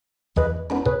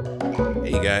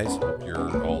Hey guys, hope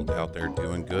you're all out there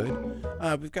doing good.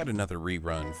 We've got another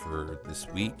rerun for this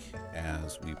week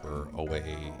as we were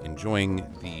away enjoying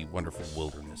the wonderful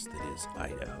wilderness that is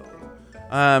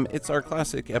Idaho. It's our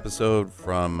classic episode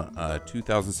from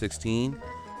 2016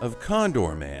 of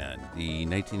Condor Man, the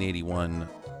 1981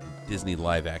 Disney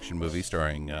live-action movie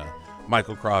starring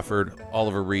Michael Crawford,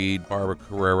 Oliver Reed, Barbara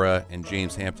Carrera, and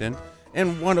James Hampton,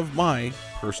 and one of my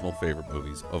personal favorite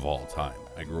movies of all time.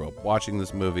 I grew up watching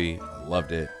this movie, I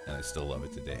loved it, and I still love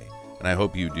it today. And I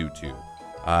hope you do too.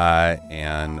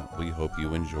 And we hope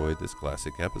you enjoyed this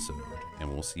classic episode, and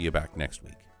we'll see you back next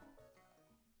week.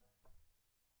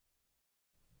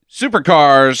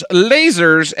 Supercars,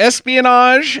 lasers,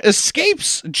 espionage,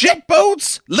 escapes, jet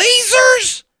boats,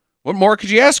 lasers? What more could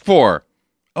you ask for?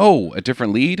 Oh, a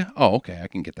different lead? Oh, okay, I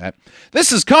can get that.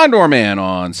 This is Condor Man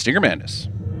on Stinger Madness.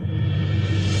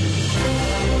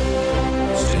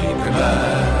 Stinger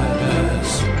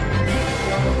Madness.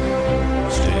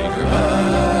 Stinger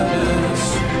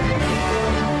Madness.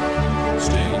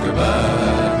 Stinger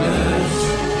Madness.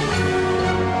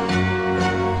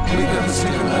 We got the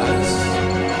Stinger Madness.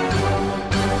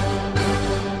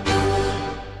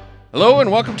 Hello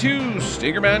and welcome to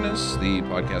Stinger Madness, the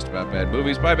podcast about bad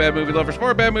movies by bad movie lovers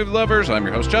for bad movie lovers. I'm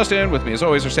your host, Justin. With me as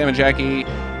always are Sam and Jackie.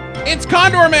 It's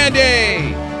Condor Man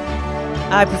Day!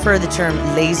 I prefer the term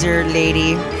laser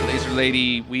lady. Laser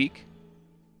Lady Week.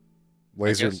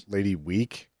 Laser Lady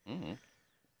Week? Mm-hmm.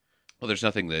 Well, there's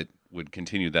nothing that would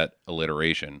continue that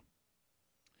alliteration.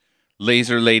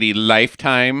 Laser Lady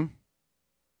Lifetime.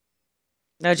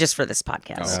 No, just for this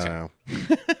podcast. Oh,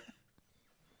 okay.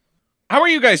 How are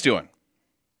you guys doing?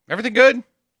 Everything good?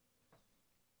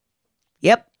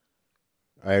 Yep.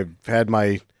 I've had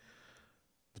my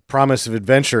promise of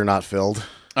adventure not filled.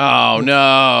 Oh,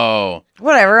 no.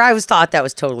 Whatever. I was thought that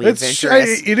was totally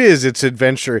adventurous. It is. It's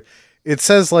adventure. It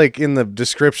says, like, in the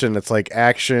description, it's like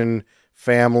action,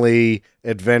 family,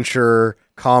 adventure,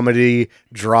 comedy,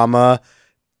 drama,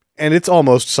 and it's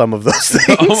almost some of those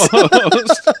things.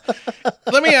 Almost.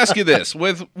 Let me ask you this.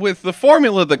 With the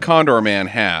formula that Condor Man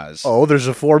has, Oh, there's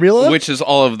a formula? which is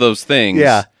all of those things,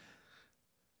 Yeah.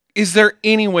 is there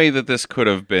any way that this could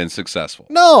have been successful?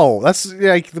 No, that's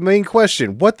like the main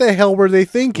question. What the hell were they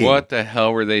thinking? What the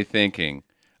hell were they thinking?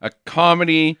 A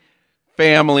comedy,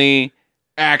 family,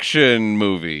 action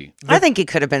movie. I think it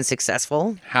could have been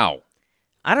successful. How?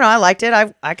 I don't know. I liked it.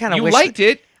 I kind of You wish liked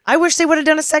it? I wish they would have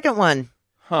done a second one.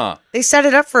 Huh. They set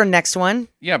it up for a next one.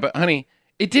 Yeah, but honey,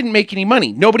 it didn't make any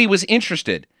money. Nobody was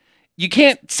interested. You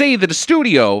can't say that a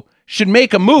studio should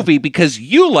make a movie because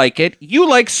you like it. You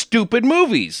like stupid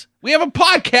movies. We have a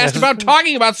podcast about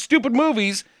talking about stupid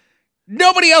movies.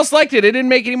 Nobody else liked it. It didn't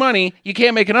make any money. You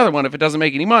can't make another one if it doesn't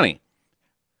make any money.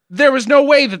 There was no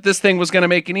way that this thing was going to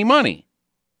make any money.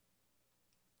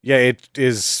 Yeah, it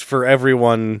is for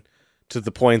everyone to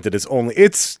the point that it's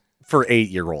for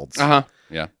 8-year-olds. Uh-huh.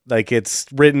 Yeah. Like, it's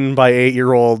written by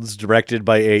 8-year-olds, directed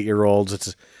by 8-year-olds.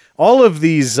 It's all of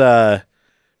these late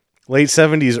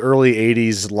 70s, early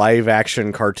 80s live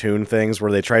action cartoon things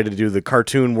where they try to do the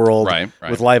cartoon world Right.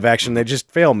 with live action. They just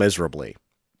fail miserably.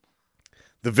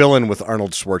 The villain with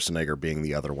Arnold Schwarzenegger being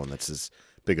the other one that's as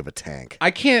big of a tank.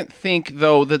 I can't think,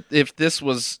 though, that if this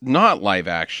was not live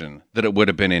action, that it would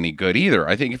have been any good either.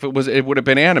 I think if it would have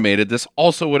been animated, this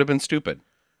also would have been stupid.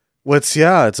 It's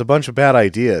a bunch of bad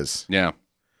ideas. Yeah.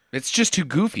 It's just too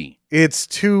goofy. It's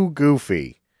too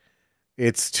goofy.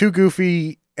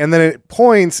 And then at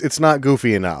points, it's not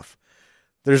goofy enough.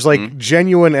 There's like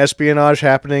genuine espionage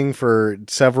happening for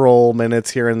several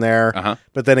minutes here and there, Uh-huh.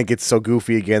 but then it gets so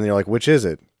goofy again. And you're like, which is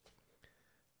it?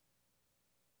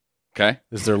 Okay.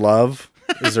 Is there love?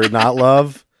 Is there not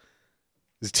love?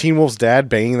 Is Teen Wolf's dad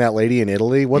banging that lady in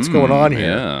Italy? What's going on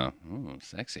here? Yeah. Ooh,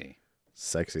 sexy.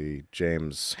 Sexy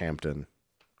James Hampton.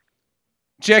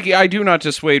 Jackie, I do not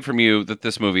dissuade from you that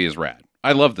this movie is rad.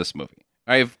 I love this movie.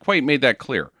 I have quite made that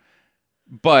clear.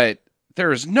 But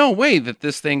there is no way that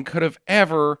this thing could have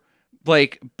ever,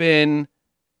 been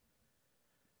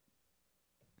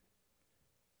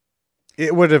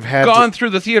It would have had gone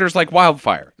through the theaters like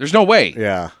wildfire. There's no way.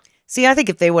 Yeah. See, I think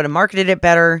if they would have marketed it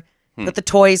better, put the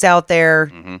toys out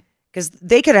there, because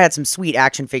they could have had some sweet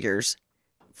action figures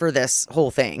for this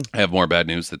whole thing. I have more bad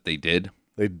news that they did.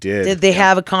 They did. Did they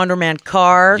have a Condor Man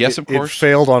car? Yes, of It course.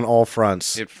 failed on all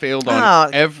fronts. It failed on Oh,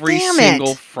 every damn single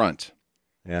it. front.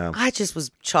 Yeah. I just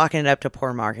was chalking it up to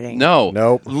poor marketing. No.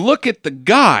 Nope. Look at the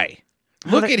guy.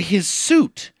 Look How at his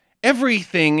suit.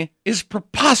 Everything is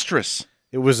preposterous.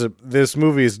 This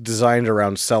movie is designed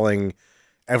around selling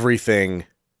everything,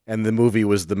 and the movie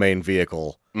was the main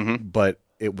vehicle, Mm-hmm. but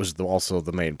it was also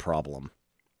the main problem.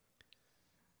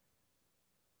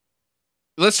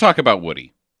 let's talk about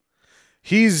Woody.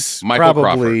 He's Michael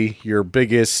probably your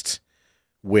biggest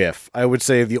whiff. I would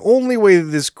say the only way that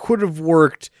this could have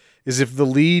worked is if the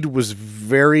lead was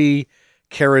very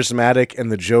charismatic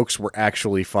and the jokes were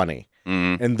actually funny.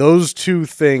 And those two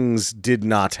things did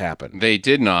not happen. They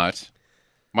did not.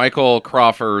 Michael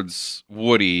Crawford's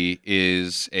Woody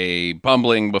is a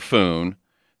bumbling buffoon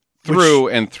through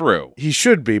and through. He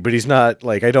should be, but he's not.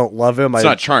 Like, I don't love him. It's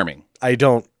not charming. I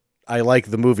like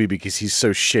the movie because he's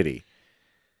so shitty.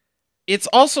 It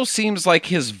also seems like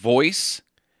his voice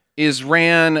is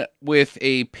ran with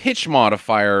a pitch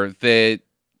modifier that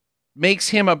makes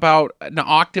him about an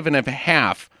octave and a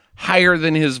half higher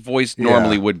than his voice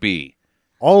normally would be.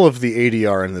 All of the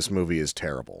ADR in this movie is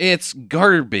terrible. It's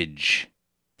garbage.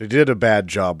 They did a bad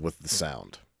job with the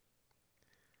sound.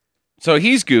 So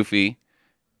he's goofy,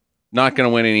 not going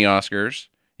to win any Oscars.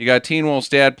 You got Teen Wolf's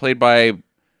dad, played by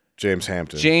James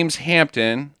Hampton. James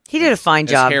Hampton. He did a fine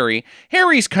as job. Harry.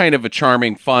 Harry's kind of a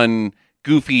charming, fun,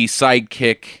 goofy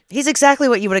sidekick. He's exactly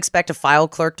what you would expect a file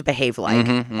clerk to behave like.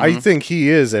 I think he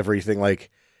is everything. Like,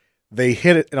 they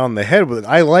hit it on the head with it.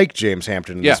 I like James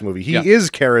Hampton in this movie. He is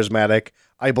charismatic.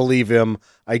 I believe him.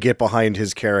 I get behind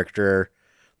his character.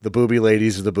 The booby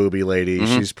lady's the booby lady.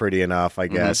 She's pretty enough, I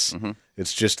guess.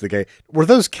 It's just the guy. Were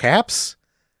those caps?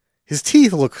 His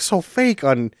teeth look so fake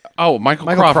on. Oh, Michael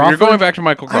Crawford. You're going back to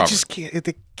Michael Crawford. I just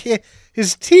can't.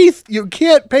 His teeth. You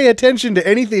can't pay attention to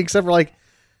anything except for like.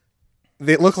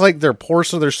 They look like they're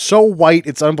porcelain. They're so white,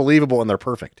 it's unbelievable, and they're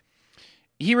perfect.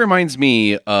 He reminds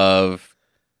me of.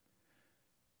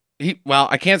 Well,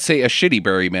 I can't say a shitty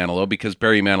Barry Manilow because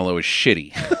Barry Manilow is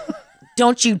shitty.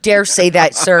 Don't you dare say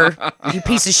that, sir, you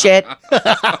piece of shit.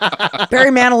 Barry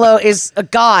Manilow is a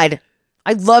god.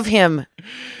 I love him.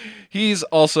 He's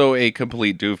also a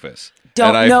complete doofus.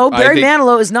 Barry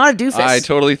Manilow is not a doofus. I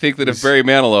totally think that if Barry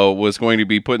Manilow was going to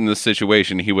be put in this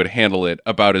situation, he would handle it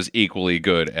about as equally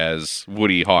good as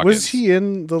Woody Hawkins. Was he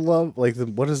in the love? Like,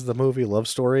 what is the movie Love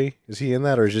Story? Is he in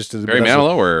that, or just Barry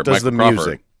Manilow or does Michael the Crawford?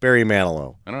 music? Barry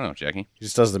Manilow. I don't know, Jackie. He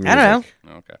just does the music. I don't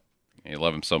know. Okay, you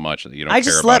love him so much that you don't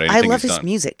care about anything I love he's his done.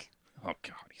 music. Oh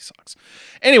God, he sucks.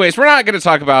 Anyways, we're not going to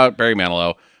talk about Barry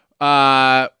Manilow.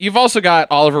 You've also got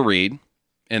Oliver Reed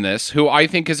in this, who I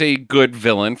think is a good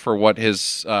villain for what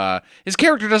his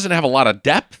character doesn't have a lot of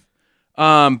depth,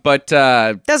 but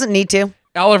Doesn't need to.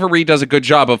 Oliver Reed does a good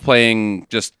job of playing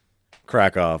just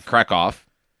Krakow.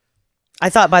 I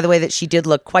thought, by the way, that she did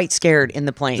look quite scared in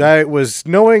the plane. That was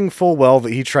knowing full well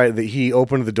that he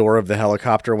opened the door of the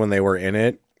helicopter when they were in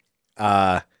it.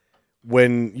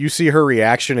 When you see her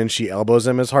reaction and she elbows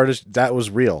him as hard as that was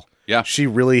real. Yeah. She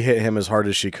really hit him as hard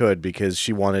as she could because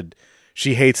she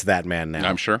hates that man now.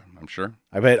 I'm sure.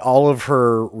 I bet all of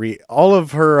her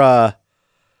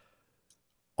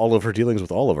dealings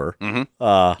with Oliver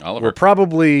were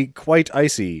probably quite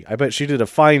icy. I bet she did a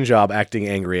fine job acting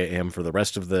angry at him for the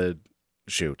rest of the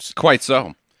shoots. Quite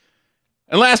so.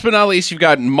 And last but not least, you've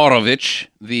got Morovich,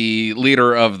 the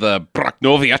leader of the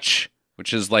Brachnoviach,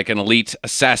 which is like an elite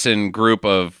assassin group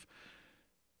of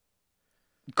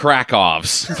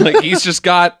Krakovs. Like, he's just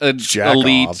got an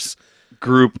elite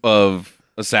group of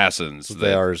assassins.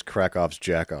 They are his Krakow's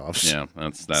jackoffs. Yeah,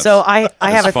 that's So I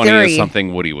have a funny theory. as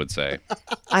something Woody would say.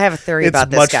 I have a theory It's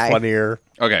about this much guy. funnier.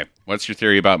 Okay, what's your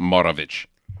theory about Morovich?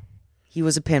 He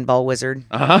was a pinball wizard.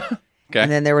 Uh-huh. Okay. And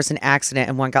then there was an accident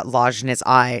and one got lodged in his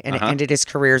eye and it ended his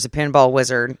career as a pinball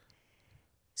wizard.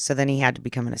 So then he had to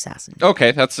become an assassin.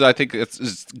 Okay, I think it's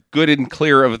as good and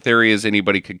clear of a theory as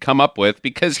anybody could come up with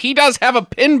because he does have a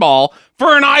pinball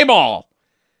for an eyeball.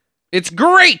 It's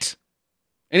great.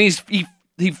 And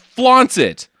he flaunts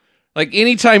it. Like,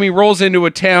 anytime he rolls into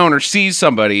a town or sees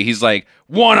somebody, he's like,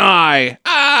 one eye.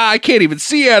 I can't even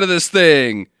see out of this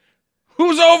thing.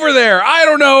 Who's over there? I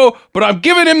don't know, but I'm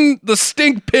giving him the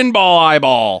stink pinball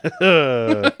eyeball.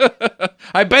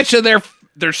 I bet you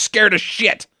they're scared of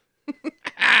shit.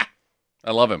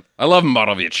 I love him. I love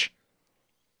Morovich.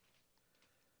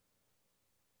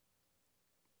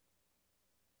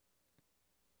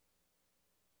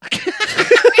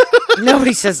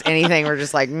 Nobody says anything. We're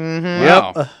just like, mm-hmm.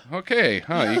 Wow. Okay.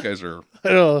 Huh, you guys are I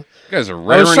don't know.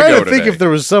 raring I was to trying go to think today. if there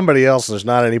was somebody else. There's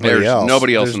not anybody There's else.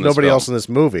 nobody else There's in this nobody film. else in this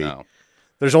movie. No.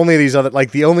 There's only these other.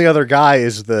 Like, the only other guy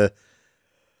is the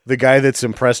guy that's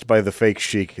impressed by the fake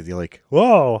chic. You're like,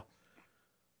 whoa.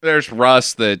 There's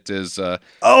Russ that is Dana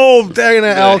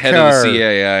the head of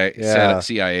the Yeah.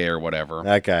 CIA or whatever.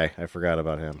 That guy. I forgot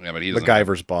about him. Yeah, but he doesn't have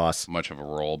MacGyver's boss. much of a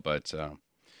role. But so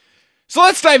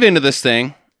let's dive into this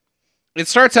thing. It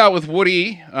starts out with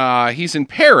Woody. He's in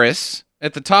Paris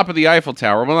at the top of the Eiffel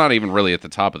Tower. Well, not even really at the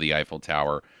top of the Eiffel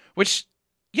Tower, which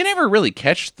you never really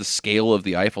catch the scale of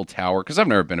the Eiffel Tower because I've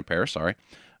never been to Paris. Sorry.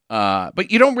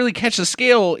 But you don't really catch the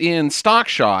scale in stock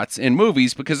shots in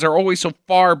movies because they're always so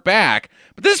far back.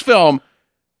 But this film,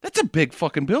 that's a big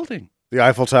fucking building. The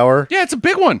Eiffel Tower? Yeah, it's a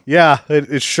big one. Yeah,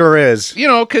 it sure is. You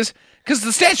know, because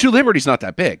the Statue of Liberty's not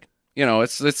that big. You know,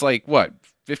 it's like, what,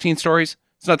 15 stories?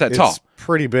 It's not that tall. It's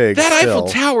pretty big. That still. Eiffel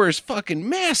Tower is fucking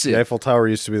massive. The Eiffel Tower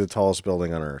used to be the tallest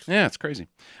building on Earth. Yeah, it's crazy.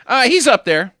 He's up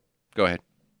there. Go ahead.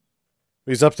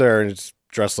 He's up there and it's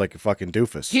dressed like a fucking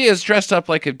doofus. He is dressed up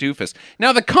like a doofus.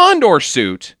 Now, the Condor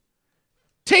suit,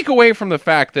 take away from the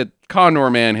fact that Condor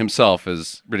Man himself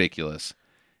is ridiculous.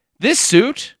 This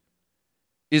suit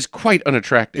is quite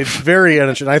unattractive. It's very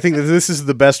uninteresting. I think that this is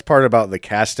the best part about the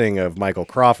casting of Michael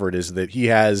Crawford is that he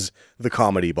has the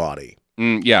comedy body.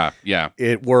 Yeah.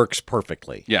 It works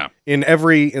perfectly. Yeah.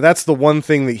 That's the one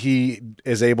thing that he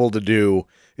is able to do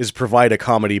is provide a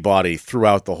comedy body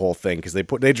throughout the whole thing because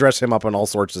they dress him up in all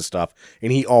sorts of stuff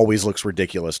and he always looks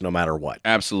ridiculous no matter what.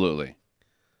 Absolutely.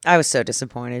 I was so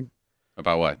disappointed.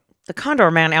 About what? The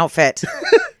Condor Man outfit.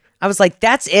 I was like,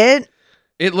 that's it?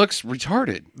 It looks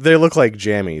retarded. They look like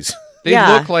jammies. They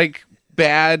Yeah. look like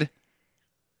bad,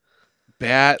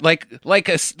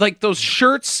 like those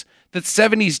shirts that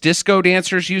 70s disco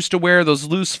dancers used to wear, those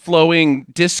loose flowing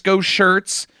disco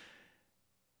shirts.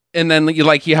 And then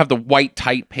you have the white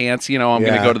tight pants, I'm going to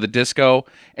Yeah. go to the disco.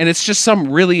 And it's just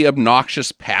some really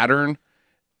obnoxious pattern.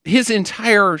 His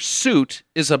entire suit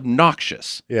is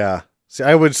obnoxious. Yeah. See,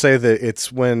 I would say that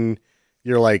it's when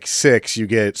you're like 6, you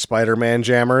get Spider-Man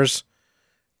jammers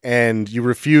and you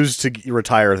refuse to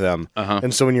retire them. Uh-huh.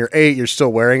 And so when you're 8, you're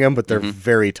still wearing them, but they're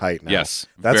very tight now. Yes.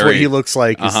 That's very- what he looks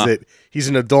like is that he's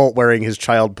an adult wearing his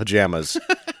child pajamas.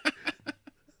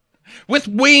 With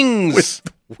wings.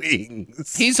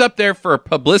 Wings. He's up there for a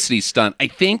publicity stunt, I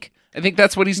think. I think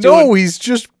that's what he's doing. No, he's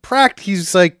just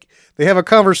he's like, they have a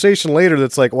conversation later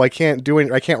that's like, well, I can't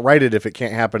write it if it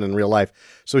can't happen in real life.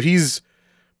 So he's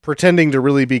pretending to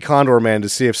really be Condor Man to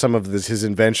see if some of his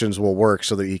inventions will work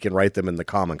so that he can write them in the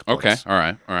comic books. Okay. All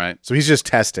right. So he's just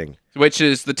testing.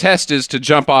 The test is to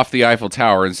jump off the Eiffel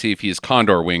Tower and see if his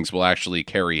condor wings will actually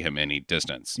carry him any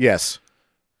distance. Yes.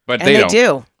 But And they don't.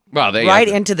 do. Well, they Right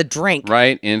into the drink.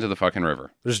 right into the fucking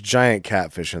river. There's giant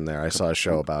catfish in there. I saw a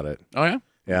show about it. Oh yeah.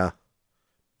 Yeah.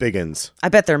 Biggins. I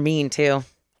bet they're mean too,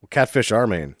 Catfish are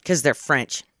mean. because they're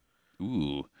French.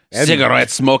 Ooh. And- Cigarette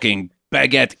smoking,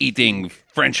 baguette eating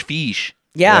French fish.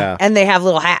 Yeah, and they have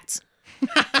little hats.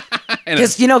 And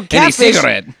Because, a catfish.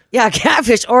 cigarette. Yeah,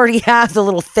 catfish already have the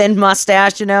little thin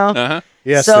mustache, Uh-huh.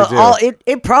 Yes, so they do.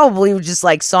 it probably was just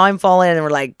like saw him fall in and were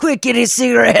like, quick, get his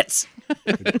cigarettes.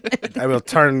 I will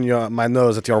turn my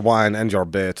nose at your wine and your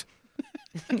bit.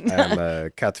 I'm a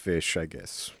catfish, I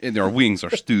guess. And their wings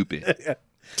are stupid.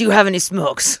 Do you have any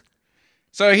smokes?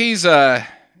 So he's I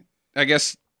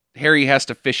guess Harry has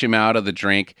to fish him out of the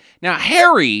drink. Now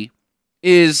Harry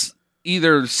is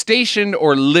either stationed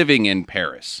or living in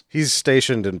Paris. He's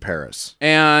stationed in Paris.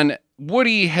 And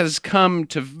Woody has come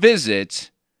to visit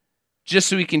just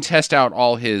so he can test out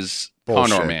all his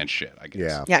Bullshit. Condor Man shit, I guess.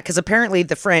 Yeah. Yeah, because apparently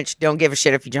the French don't give a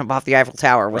shit if you jump off the Eiffel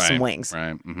Tower with some wings.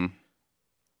 Right. Mm-hmm.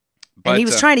 And he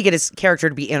was trying to get his character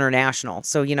to be international.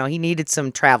 So, he needed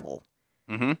some travel.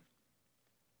 Mm-hmm.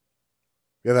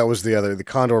 Yeah, that was the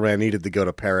Condor Man needed to go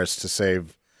to Paris to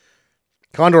save.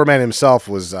 Condor Man himself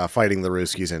was fighting the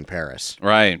Ruskies in Paris.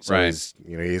 Right, So right.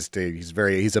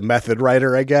 he's a method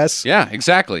writer, I guess. Yeah,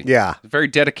 exactly. Yeah. Very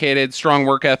dedicated, strong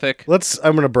work ethic. I'm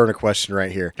going to burn a question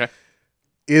right here. Okay.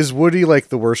 Is Woody like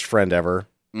the worst friend ever?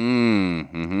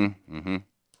 Mm-hmm.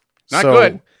 Not So,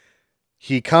 good.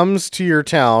 He comes to your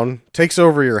town, takes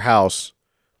over your house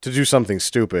to do something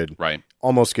stupid, Right.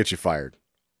 almost gets you fired.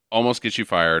 Almost gets you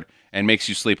fired and makes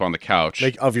you sleep on the couch.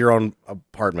 Of your own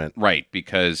apartment. Right,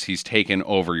 because he's taken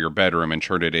over your bedroom and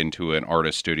turned it into an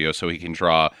artist studio so he can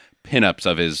draw pinups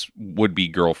of his would-be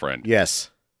girlfriend. Yes.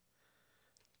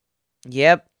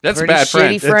 Yep. That's a pretty bad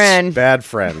friend. shitty friend. It's bad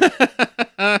friend.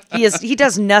 He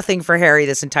does nothing for Harry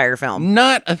this entire film.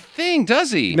 Not a thing,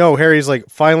 does he? No, Harry's like,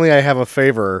 finally I have a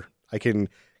favor. I can,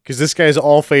 because this guy's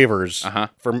all favors. Uh-huh.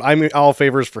 I'm all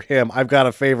favors for him. I've got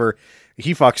a favor.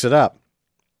 He fucks it up.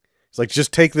 It's like,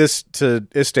 just take this to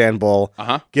Istanbul,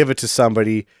 Uh-huh. give it to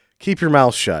somebody, keep your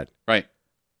mouth shut. Right.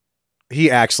 He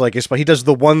acts like a spy. He does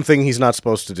the one thing he's not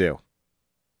supposed to do.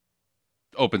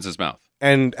 Opens his mouth.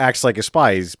 And acts like a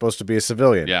spy. He's supposed to be a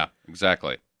civilian. Yeah,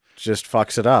 exactly. Just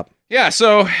fucks it up. Yeah,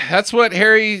 so that's what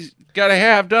Harry's got to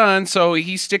have done. So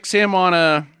he sticks him on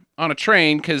a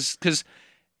train because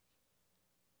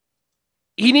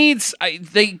he needs.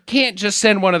 They can't just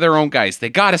send one of their own guys. They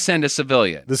got to send a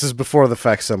civilian. This is before the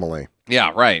facsimile.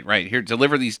 Yeah, right. Here,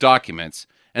 deliver these documents,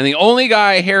 And the only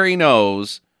guy Harry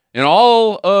knows in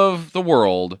all of the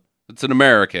world that's an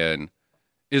American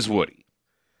is Woody.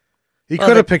 He Well,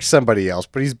 could have picked somebody else,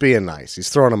 but he's being nice. He's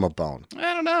throwing him a bone.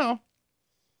 I don't know.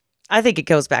 I think it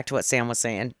goes back to what Sam was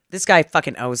saying. This guy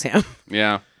fucking owes him.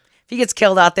 Yeah. If he gets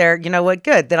killed out there, you know what?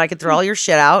 Good. Then I could throw all your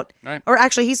shit out. Right. Or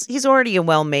actually, he's already a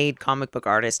well-made comic book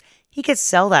artist. He could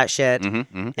sell that shit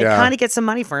and Yeah. kind of get some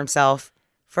money for himself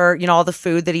for, you know, all the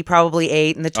food that he probably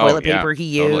ate and the Oh, toilet yeah, paper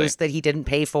he totally. used that he didn't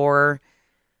pay for.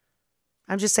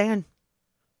 I'm just saying.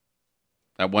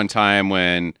 That one time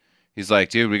when he's like,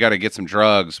 dude, we got to get some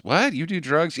drugs. What? You do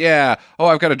drugs? Yeah. Oh,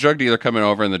 I've got a drug dealer coming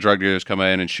over, and the drug dealers come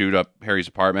in and shoot up Harry's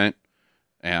apartment,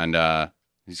 and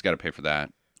he's got to pay for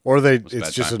that. Or was a it's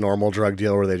bad just time. a normal drug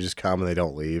deal where they just come and they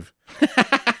don't leave.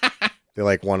 They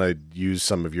like want to use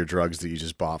some of your drugs that you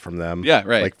just bought from them. Yeah,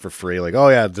 right. Like for free. Like, oh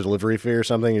yeah, delivery fee or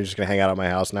something. You're just going to hang out at my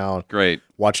house now and Great.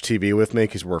 watch TV with me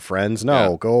because we're friends.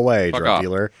 No, Yeah. go away, Fuck drug off.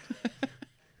 dealer.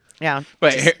 Yeah.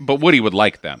 But Woody would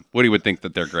like them. Woody would think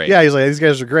that they're great. Yeah, he's like, these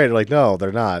guys are great. They're like, no,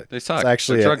 they're not. They suck. It's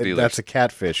actually They're drug dealers. that's a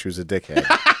catfish who's a dickhead.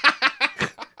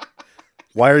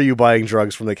 Why are you buying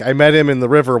drugs from the? I met him in the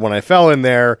river when I fell in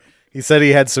there. He said he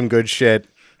had some good shit.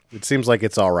 It seems like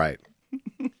it's all right.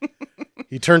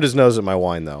 He turned his nose at my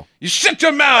wine though. You shut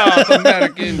your mouth,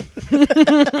 American.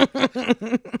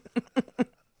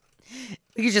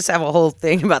 We could just have a whole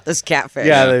thing about this catfish.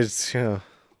 Yeah, there's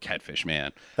Catfish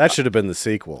man. that should have been the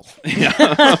sequel.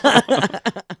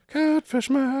 Catfish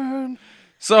man.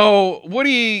 So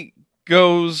Woody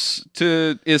goes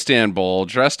to Istanbul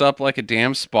dressed up like a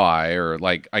damn spy, or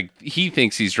he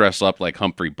thinks he's dressed up like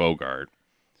Humphrey Bogart.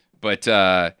 But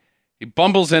he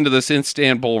bumbles into this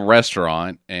Istanbul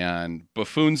restaurant and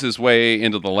buffoons his way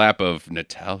into the lap of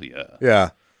Natalia, Yeah.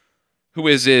 who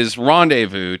is his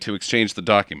rendezvous to exchange the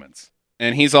documents.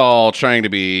 And he's all trying to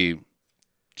be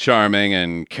charming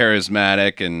and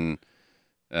charismatic and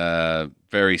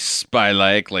very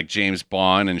spy-like James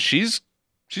Bond. And she's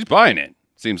buying it,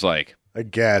 seems like. I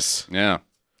guess. Yeah.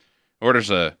 Orders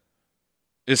a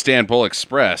Istanbul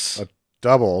Express. A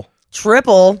double.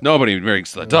 Triple. Nobody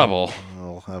drinks the double.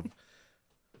 I'll have.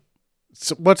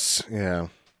 So what's yeah?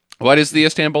 What is the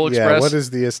Istanbul Express? Yeah. What is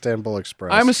the Istanbul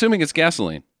Express? I'm assuming it's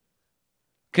gasoline.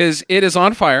 Because it is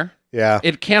on fire. yeah.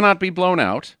 It cannot be blown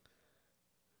out.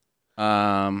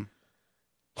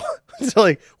 It's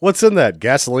like, what's in that?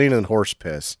 Gasoline and horse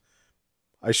piss.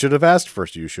 I should have asked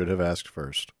first. You should have asked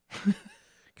first.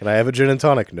 Can I have a gin and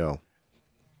tonic? No.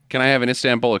 Can I have an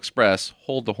Istanbul Express?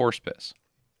 Hold the horse piss.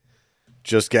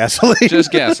 Just gasoline.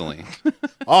 Just gasoline.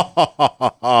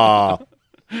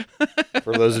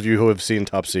 For those of you who have seen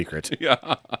Top Secret.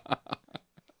 Yeah.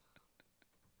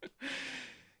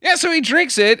 Yeah, so he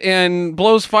drinks it and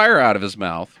blows fire out of his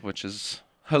mouth, which is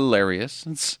hilarious.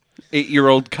 It's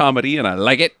 8-year-old comedy, and I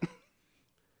like it.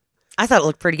 I thought it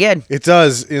looked pretty good. It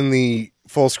does in the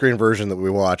full screen version that we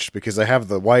watched because I have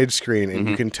the widescreen and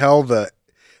you can tell the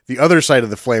other side of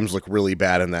the flames look really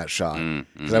bad in that shot.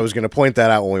 Because I was going to point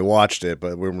that out when we watched it,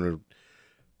 but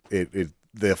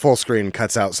the full screen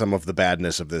cuts out some of the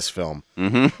badness of this film.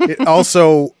 It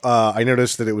also, I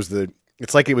noticed that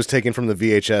it's like it was taken from the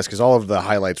VHS because all of the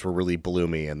highlights were really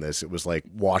bloomy in this. It was like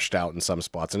washed out in some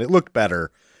spots, and it looked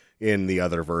better in the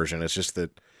other version. It's just that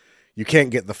you can't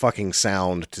get the fucking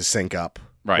sound to sync up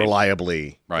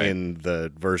reliably in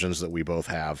the versions that we both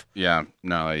have. Yeah,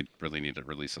 no, I really need to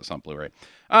release this on Blu-ray.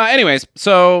 Anyways,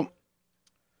 so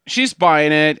she's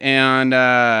buying it,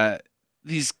 and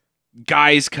these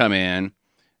guys come in,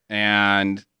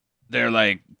 and they're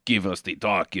like, give us the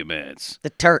documents. The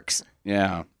Turks.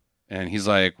 Yeah. And he's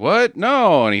like, what?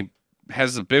 No. And he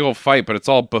has a big old fight, but it's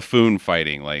all buffoon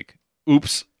fighting. Like,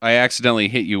 oops, I accidentally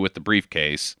hit you with the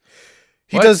briefcase.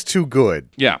 He What? does too good.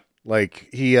 Yeah. Like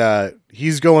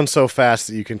he's going so fast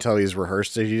that you can tell he's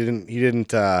rehearsed it.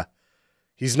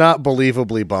 He's not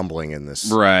believably bumbling in this.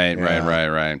 Right.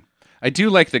 Yeah. I do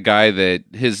like the guy that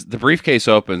the briefcase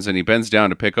opens and he bends down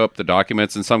to pick up the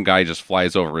documents and some guy just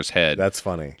flies over his head. That's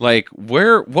funny. Like,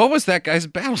 what was that guy's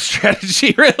battle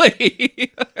strategy,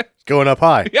 really? Going up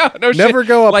high. Yeah, no shit. Never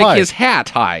go up like high. his hat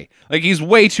high. Like he's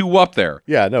way too up there.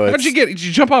 Yeah, no. How'd you did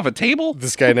you jump off a table?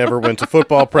 This guy never went to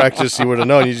football practice. He would have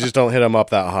known. You just don't hit him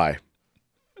up that high.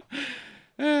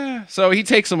 So he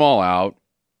takes them all out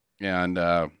and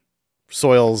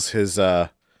Soils his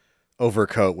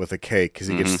overcoat with a cake because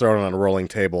he gets thrown on a rolling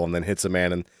table and then hits a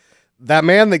man. And that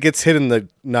man that gets hit in the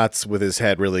nuts with his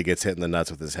head really gets hit in the nuts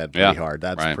with his head pretty hard.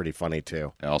 That's right. pretty funny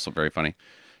too. also very funny.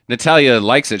 Natalia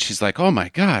likes it. She's like, oh my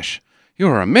gosh,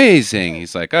 you're amazing.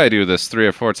 He's like, I do this 3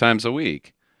 or 4 times a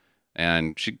week.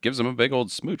 And she gives him a big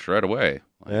old smooch right away.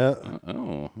 Like, Yeah.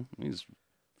 oh, he's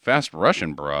fast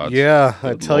Russian broads. Yeah, I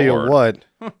Good tell you Lord.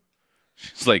 what.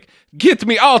 It's like, get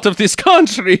me out of this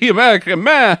country, American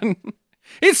man.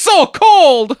 It's so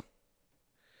cold.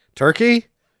 Turkey?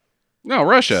 No,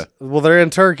 Russia. Well, they're in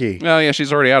Turkey. Oh, yeah,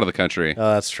 she's already out of the country.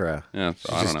 Oh, that's true. Yeah,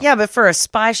 so I don't know. Yeah, but for a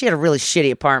spy, she had a really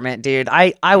shitty apartment, dude.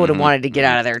 I would have wanted to get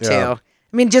out of there, too. Yeah.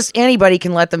 I mean, just anybody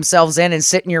can let themselves in and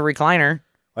sit in your recliner.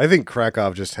 I think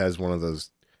Krakow just has one of those.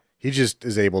 He just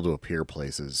is able to appear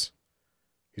places.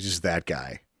 He's just that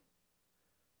guy.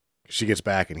 She gets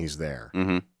back and he's there.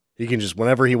 Mm-hmm. He can just,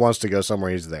 whenever he wants to go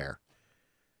somewhere, he's there.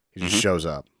 He just shows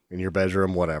up in your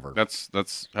bedroom, whatever.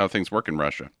 That's how things work in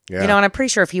Russia. Yeah. You know, and I'm pretty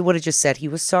sure if he would have just said he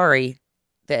was sorry,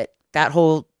 that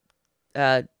whole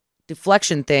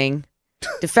deflector thing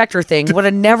would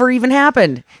have never even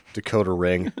happened. Dakota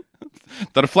Ring.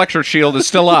 The deflector shield is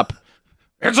still up.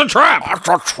 It's a trap. It's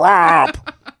a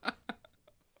trap.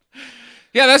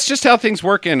 Yeah, that's just how things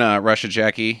work in Russia,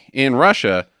 Jackie. In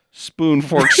Russia, spoon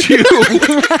forks you.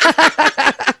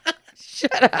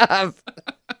 Shut up.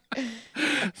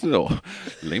 So,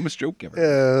 lamest joke ever.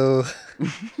 Oh.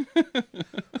 You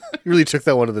really took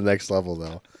that one to the next level,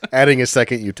 though. Adding a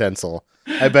second utensil.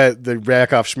 I bet the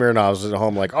Rakov Smirnovs at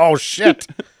home like, oh, shit.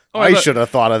 I should have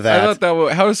thought of that. I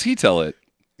thought how does he tell it?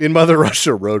 In Mother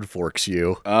Russia, road forks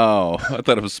you. Oh, I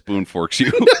thought it was spoon forks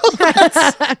you.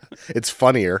 It's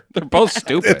funnier. They're both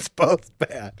stupid. It's both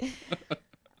bad.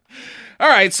 All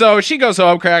right, so she goes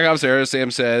home. Krakow's there, Sam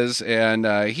says,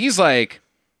 and he's like,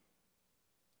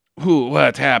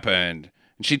 what happened?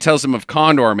 And she tells him of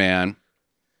Condor Man,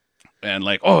 and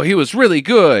like, oh, he was really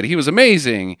good. He was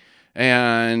amazing.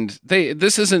 And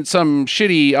this isn't some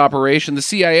shitty operation. The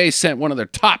CIA sent one of their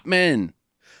top men.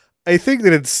 I think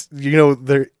that it's,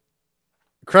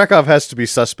 Krakow has to be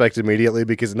suspect immediately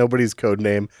because nobody's code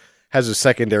name has a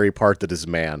secondary part that is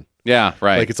man. Yeah,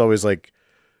 right. Like it's always like,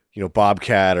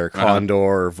 Bobcat or Condor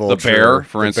or Vulture. bear,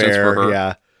 for instance, for her.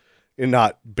 Yeah. And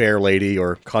not Bear Lady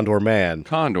or Condor Man.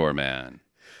 Condor Man.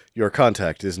 Your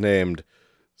contact is named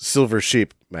Silver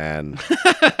Sheep Man.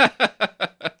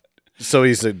 So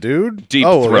he's a dude? Deep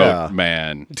Throat yeah.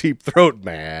 Man. Deep Throat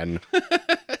Man.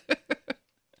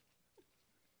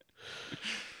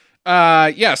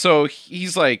 Yeah, so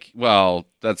he's like, well,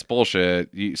 that's bullshit.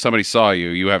 Somebody saw you.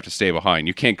 You have to stay behind.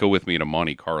 You can't go with me to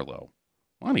Monte Carlo.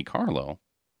 Monte Carlo?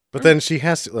 But then she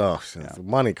has to. The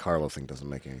Monte Carlo thing doesn't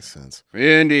make any sense.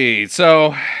 Indeed.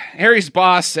 So Harry's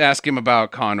boss asked him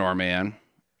about Condor Man,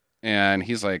 and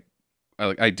he's like,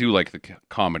 I do like the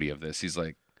comedy of this. He's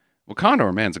like, well,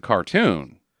 Condor Man's a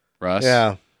cartoon, Russ.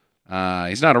 Yeah.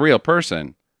 He's not a real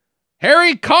person.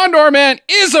 Harry, Condor Man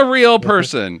is a real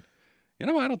person. You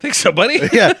know, I don't think so, buddy.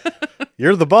 Yeah.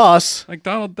 You're the boss. Like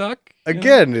Donald Duck.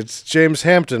 Again, it's James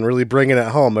Hampton really bringing it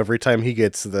home every time he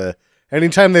gets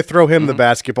anytime they throw him the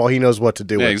basketball, he knows what to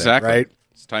do with exactly. it, right?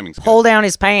 His timing's good. Pull down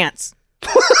his pants.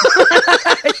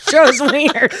 Shows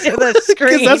wiener to the screen.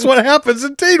 Because that's what happens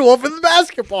in Teen Wolf in the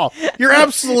basketball. You're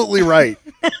absolutely right.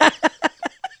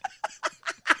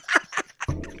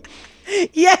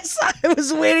 Yes, I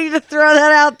was waiting to throw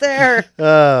that out there.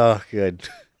 Oh, good.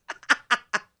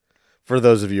 For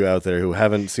those of you out there who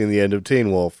haven't seen the end of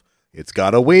Teen Wolf, it's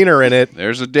got a wiener in it.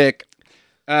 There's a dick.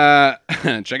 Check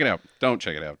it out. Don't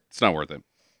check it out. It's not worth it.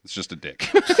 It's just a dick.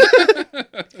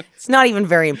 It's not even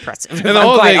very impressive, if And the I'm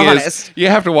whole quite thing honest. is, you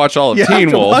have to watch all of You have Teen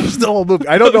to Wolf. watch the whole movie.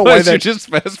 I don't know why Otherwise, you're that just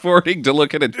fast forwarding to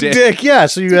look at a dick. dick. Yeah,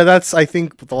 so that's I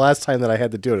think the last time that I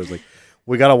had to do it. I was like,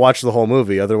 we got to watch the whole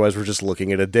movie, otherwise we're just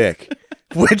looking at a dick,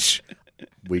 which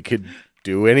we could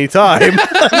do anytime.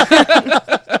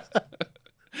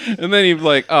 And then you're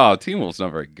like, oh, Teen Wolf's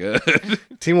not very good.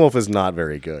 Teen Wolf is not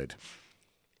very good.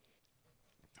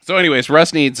 So, anyways,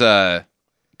 Russ needs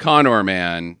Condor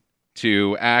Man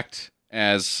to act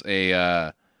as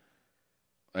a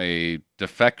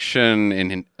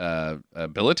defection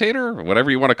habilitator, or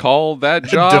whatever you want to call that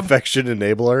job. Defection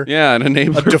enabler. Yeah, an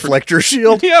enabler. A deflector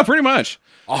shield. Yeah, pretty much.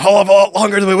 A hell of a lot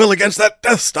longer than we will against that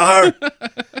Death Star.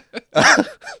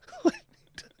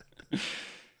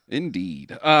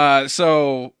 Indeed.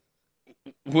 So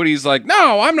Woody's like,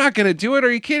 no, I'm not going to do it.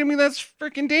 Are you kidding me? That's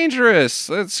freaking dangerous.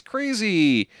 That's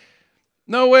crazy.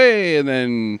 No way. And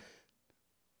then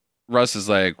Russ is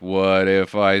like, what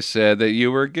if I said that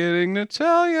you were getting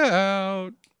Natalia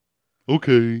out?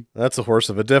 Okay. That's a horse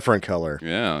of a different color.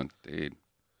 Yeah, indeed.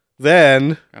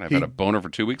 Then God, I've had a boner for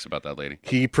 2 weeks about that lady.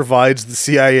 he provides the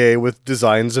CIA with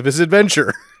designs of his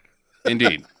adventure.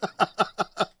 Indeed.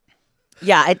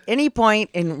 Yeah, at any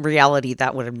point in reality,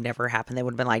 that would have never happened. They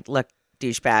would have been like, look,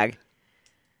 douchebag,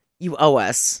 you owe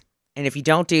us. And if you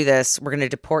don't do this, we're going to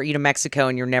deport you to Mexico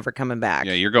and you're never coming back.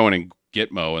 Yeah, you're going in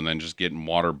Gitmo and then just getting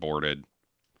waterboarded.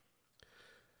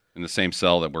 in the same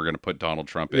cell that we're going to put Donald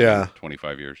Trump in Yeah. in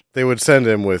 25 years. They would send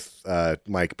him with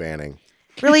Mike Banning.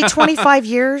 Really, 25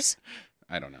 years?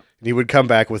 I don't know. He would come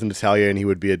back with Natalia, and he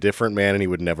would be a different man, and he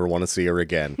would never want to see her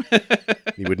again.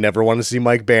 He would never want to see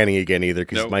Mike Banning again either,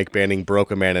 because Nope. Mike Banning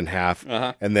broke a man in half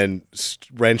and then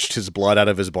wrenched his blood out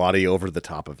of his body over the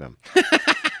top of him.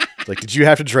 It's like, did you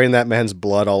have to drain that man's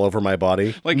blood all over my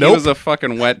body? Like Nope. he was a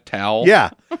fucking wet towel.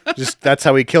 Yeah, just that's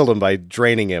how he killed him, by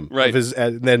draining him. Right. Of his,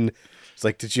 and then it's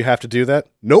like, did you have to do that?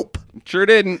 Nope, Sure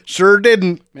didn't. sure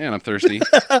didn't. Man, I'm thirsty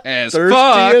as Thirsty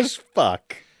fuck. as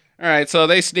fuck. All right, so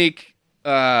they sneak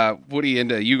Woody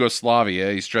into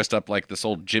Yugoslavia. He's dressed up like this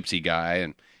old gypsy guy,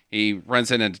 and he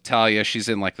runs into Natalia. She's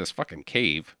in like this fucking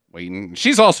cave waiting.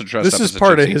 She's also dressed This up is as a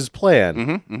part of gypsy. his plan.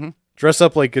 Mm-hmm. Dress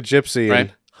up like a gypsy and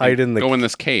Right. hide in the. Go in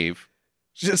this cave.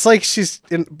 It's like she's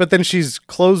in, but then she's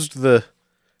closed the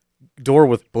door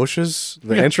with bushes.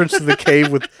 The entrance to the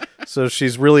cave with, so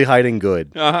she's really hiding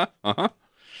good.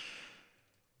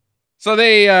 So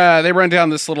they run down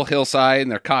this little hillside,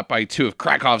 and they're caught by two of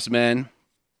Krakow's men,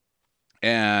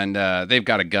 and they've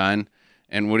got a gun.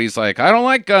 And Woody's like, "I don't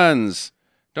like guns.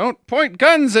 Don't point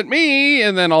guns at me."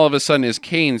 And then all of a sudden, his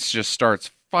cane just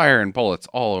starts firing bullets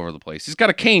all over the place. He's got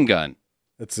a cane gun,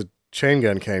 It's a chain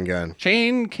gun, cane gun.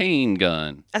 cane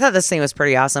gun. I thought this thing was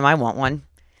pretty awesome. I want one.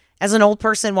 As an old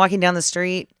person walking down the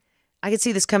street, I could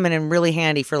see this coming in really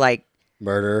handy for like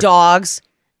Murder. dogs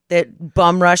that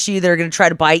bum rush you. They're going to try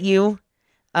to bite you.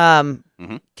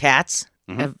 Cats.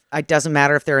 It doesn't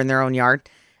matter if they're in their own yard.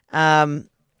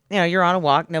 You're on a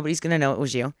walk. Nobody's going to know it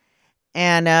was you.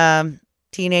 And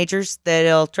teenagers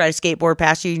that'll try to skateboard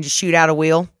past you and just shoot out a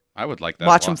wheel. I would like that.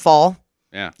 Watch a them lot. fall.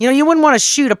 Yeah. You wouldn't want to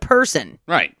shoot a person.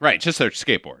 Right. Just their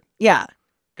skateboard. Yeah.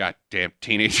 Goddamn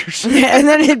teenagers. And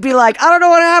then it'd be like, I don't know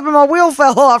what happened. My wheel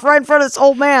fell off right in front of this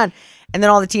old man. And then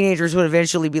all the teenagers would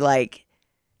eventually be like,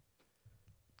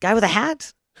 guy with a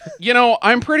hat?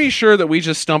 I'm pretty sure that we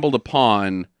just stumbled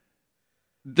upon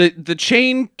the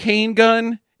chain cane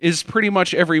gun is pretty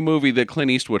much every movie that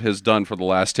Clint Eastwood has done for the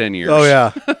last 10 years. Oh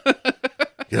yeah.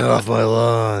 Get off my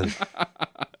lawn.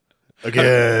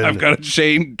 Again. I've got a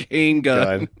chain cane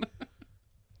gun.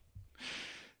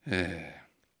 God.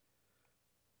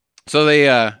 So they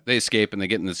escape and they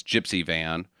get in this gypsy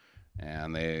van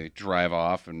and they drive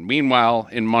off. And meanwhile,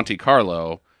 in Monte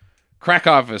Carlo,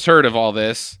 Krakow has heard of all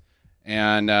this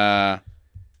and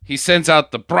he sends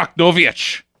out the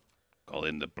Broknovich. Call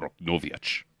in the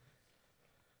Broknovich.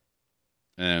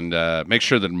 And make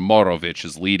sure that Morovich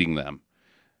is leading them.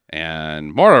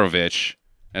 And Morovich,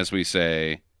 as we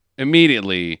say,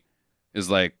 immediately is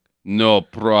like, no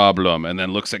problem. And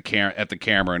then looks at the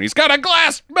camera and he's got a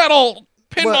glass metal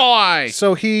pinball eye.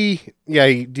 So he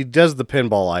does the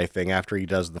pinball eye thing after he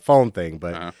does the phone thing,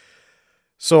 but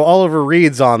so Oliver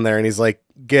Reed's on there and he's like,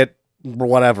 get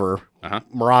whatever.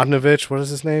 Morovich, what is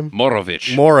his name?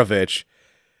 Morovich.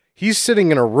 He's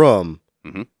sitting in a room.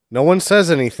 Mhm. No one says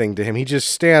anything to him. He just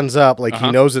stands up like he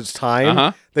knows it's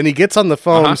time. Then he gets on the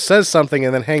phone, says something,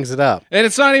 and then hangs it up. And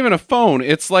it's not even a phone.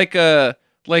 It's like a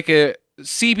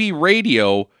CB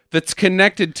radio that's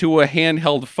connected to a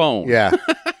handheld phone. Yeah.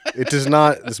 It does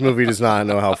not, this movie does not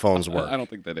know how phones work. I don't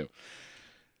think they do.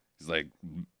 He's like,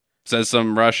 says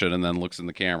some Russian and then looks in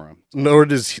the camera. Nor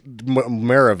does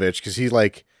Marovich, because he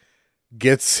like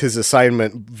gets his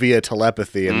assignment via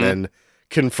telepathy and then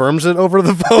confirms it over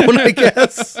the phone, I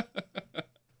guess.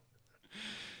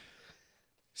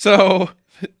 So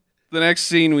the next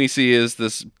scene we see is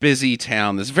this busy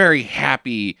town, this very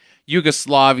happy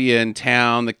Yugoslavian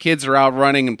town. The kids are out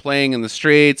running and playing in the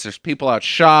streets. There's people out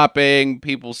shopping,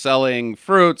 people selling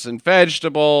fruits and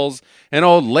vegetables. An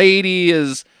old lady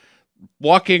is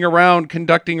walking around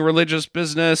conducting religious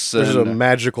business. There's and, a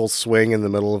magical swing in the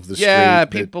middle of the street. yeah,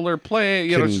 that people are playing.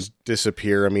 can Just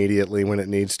disappear immediately when it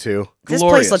needs to. This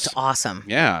glorious. place looks awesome.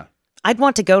 Yeah, I'd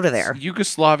want to go to there.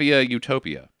 Yugoslavia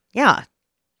utopia. Yeah.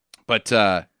 But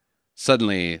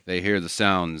suddenly they hear the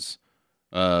sounds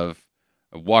of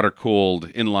a water-cooled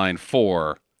inline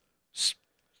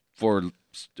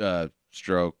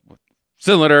four-stroke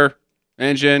cylinder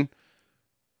engine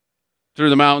through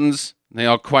the mountains. And they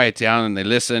all quiet down and they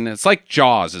listen. It's like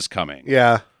Jaws is coming.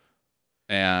 Yeah.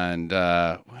 And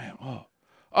oh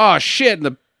shit! And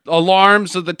the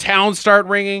alarms of the town start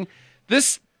ringing.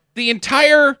 The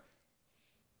entire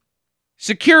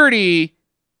security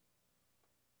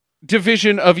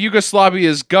division of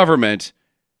Yugoslavia's government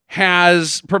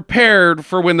has prepared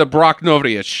for when the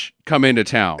Broknovich come into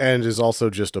town. And is also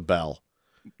just a bell.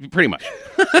 Pretty much.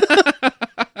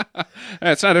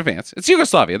 It's not advanced. It's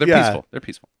Yugoslavia. They're Yeah. peaceful. They're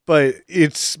peaceful. But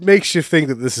it makes you think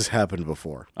that this has happened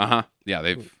before.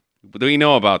 Yeah, we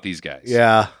know about these guys.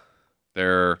 Yeah.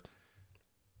 They're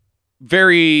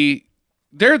the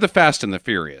Fast and the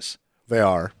Furious, They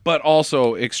are. but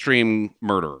also extreme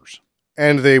murderers.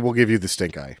 And they will give you the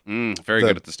stink eye, Very The-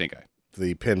 good at the stink eye.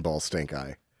 the pinball stink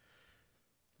eye.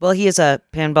 Well, he is a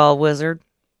pinball wizard.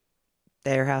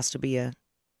 There has to be a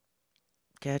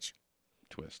catch,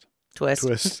 Twist. twist.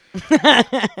 Twist.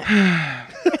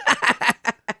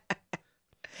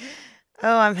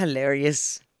 Oh, I'm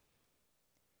hilarious.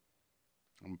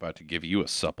 I'm about to give you a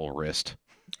supple wrist.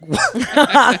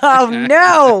 Oh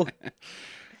no!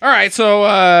 All right,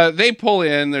 so they pull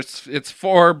in. It's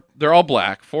four. They're all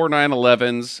black. 4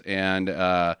 911s, and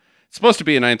it's supposed to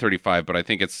be a 935, but I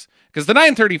think it's because the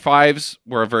 935s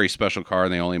were a very special car,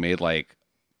 and they only made like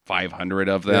 500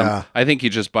 of them. Yeah. I think you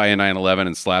just buy a 911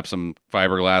 and slap some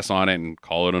fiberglass on it and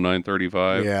call it a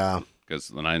 935. Yeah. Because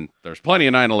there's plenty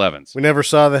of 911s. We never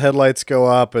saw the headlights go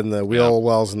up, and the wheel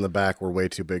wells in the back were way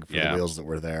too big for Yeah. the wheels that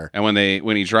were there. And when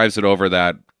he drives it over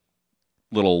that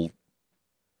little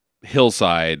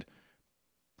hillside,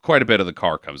 quite a bit of the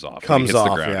car comes off. when he Comes hits the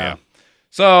off, ground, yeah.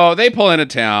 So they pull into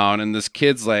town, and this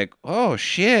kid's like, "Oh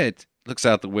shit!" Looks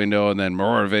out the window, and then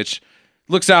Moronovich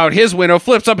looks out his window,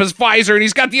 flips up his visor, and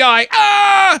he's got the eye.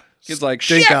 Ah! Kid's like,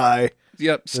 Stink "Shit!" eye.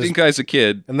 Yep, Stink Eye's a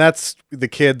kid. And that's the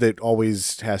kid that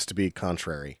always has to be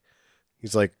contrary.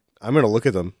 He's like, I'm going to look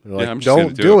at them. They're like, I'm just gonna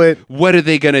don't do it. What are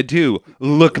they gonna do?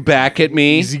 Look back at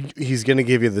me? He's going to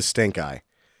give you the stink eye.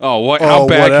 Oh, what? Oh, How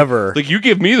bad? whatever. Like, you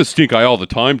give me the stink eye all the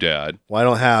time, Dad. Well, I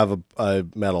don't have a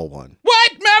metal one.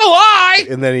 What? Metal eye?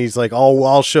 And then he's like,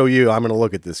 I'll show you. I'm going to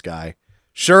look at this guy.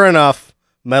 Sure enough,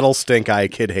 metal stink eye.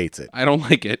 Kid hates it. I don't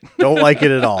like it. Don't like it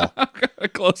at all.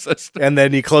 Closest. And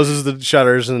then he closes the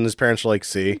shutters, and his parents are like,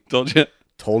 see, Told you.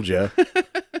 told you.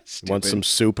 Want some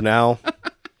soup now?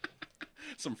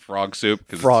 Some frog soup.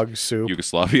 'cause it's Frog soup.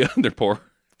 Yugoslavia. They're poor.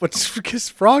 But because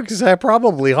frogs are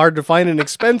probably hard to find and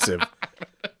expensive.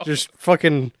 Just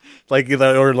fucking like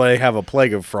or like have a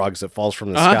plague of frogs that falls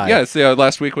from the sky. Yeah, see,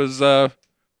 last week was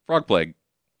frog plague.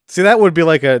 See, that would be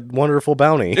like a wonderful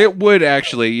bounty. It would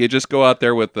actually. You just go out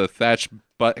there with the thatch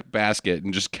basket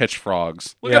and just catch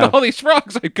frogs. Look Yeah. at all these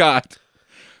frogs I got.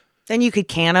 Then you could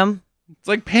can them. It's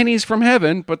like pennies from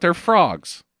heaven, but they're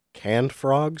frogs. Canned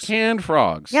frogs? Canned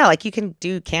frogs. Yeah, like you can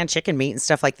do canned chicken meat and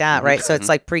stuff like that, right? So it's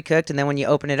like pre-cooked, and then when you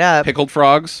open it up, Pickled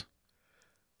frogs.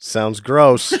 Sounds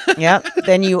gross, yep,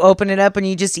 then you open it up and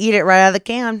you just eat it right out of the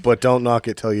can. but don't knock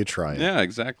it till you try it. Yeah,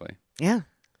 exactly. Yeah.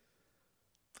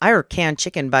 I order canned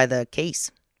chicken by the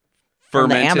case from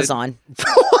the Fermented. Amazon.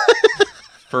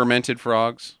 Fermented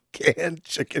frogs. Canned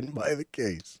chicken by the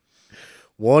case.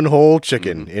 One whole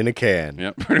chicken in a can.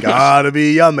 Yep. Pretty much. Gotta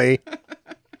be yummy.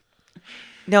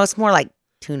 No, it's more like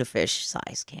tuna fish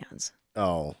size cans.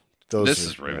 Oh, those This are-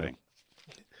 is riveting.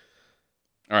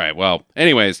 All right. Well,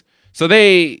 anyways, so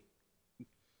they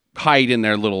hide in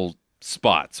their little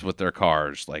spots with their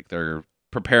cars, like they're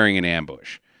preparing an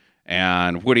ambush.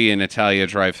 And Woody and Natalia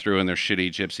drive through in their shitty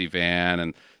gypsy van,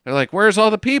 and they're like, "Where's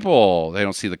all the people?" They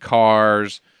don't see the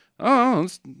cars. Oh,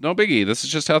 it's no biggie. This is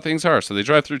just how things are. So they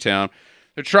drive through town.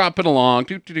 They're tropping along.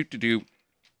 Do.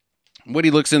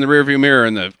 Woody looks in the rearview mirror,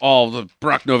 and all the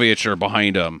Broknovich are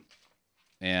behind him.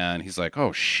 And he's like,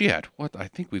 "Oh shit! What? I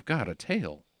think we've got a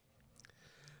tail."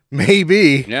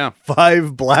 Maybe Yeah,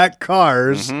 5 black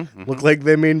cars Mhm, look like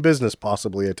they mean business,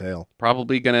 possibly a tail.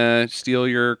 probably gonna steal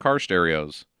your car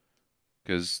stereos,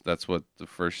 because that's what the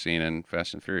first scene in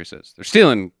Fast and Furious is. They're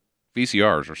stealing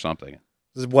VCRs or something.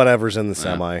 This is whatever's in the Yeah.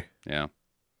 semi. Yeah.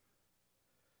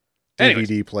 Anyways.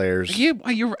 DVD players.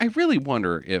 I really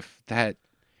wonder if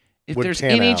Would there's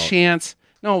pan any out. chance.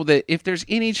 No, that if there's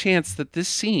any chance that this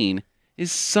scene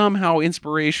is somehow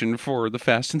inspiration for the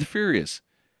Fast and the Furious,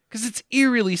 because it's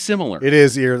eerily similar. It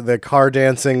is. The car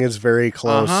dancing is very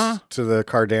close Uh-huh. to the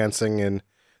car dancing in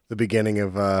the beginning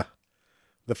of the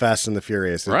Fast and the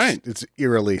Furious. Right. It's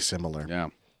eerily similar. Yeah.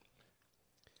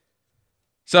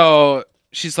 So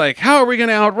she's like, "How are we going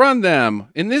to outrun them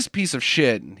in this piece of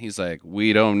shit?" And he's like,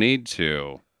 "We don't need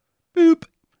to." Boop.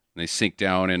 And they sink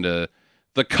down into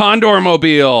the Condor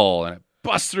Mobile, and it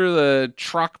busts through the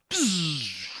truck.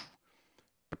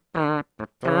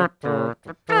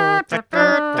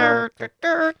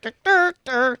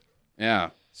 Yeah,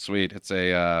 sweet. It's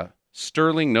a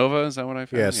Sterling Nova. Is that what I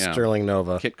found? Yes, Sterling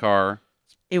Nova Kit car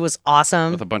It was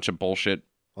awesome. with a bunch of bullshit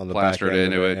on the back plastered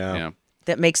end into of it. Yeah. Yeah.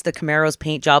 That makes the Camaro's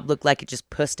paint job look like it just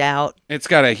pussed out. It's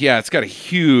got a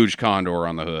huge Condor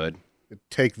on the hood.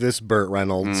 Take this, Burt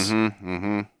Reynolds.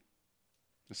 Mm-hmm.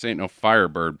 This ain't no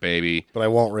Firebird, baby. But I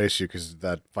won't race you because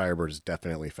that Firebird is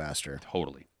definitely faster.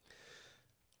 Totally.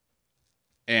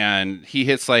 And he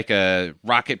hits like a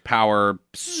rocket power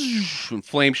and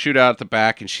flames shoot out at the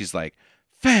back, and she's like,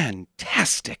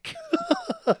 fantastic.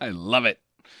 I love it.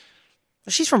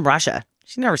 She's from Russia.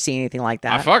 She's never seen anything like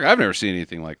that. I've never seen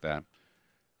anything like that.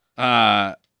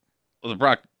 Well, the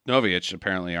Broknovich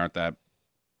apparently aren't that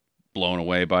blown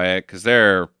away by it because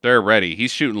they're ready.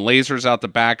 He's shooting lasers out the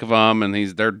back of them, and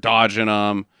they're dodging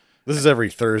them. This is every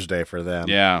Thursday for them.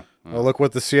 Yeah. Oh, look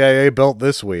what the CIA built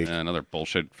this week. Yeah, another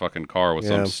bullshit fucking car with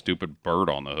Yeah. some stupid bird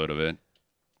on the hood of it.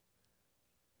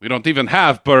 We don't even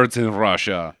have birds in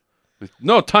Russia.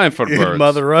 No time for birds.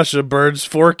 Mother Russia, birds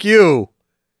fork you.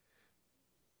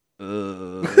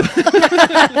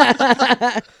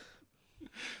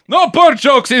 No bird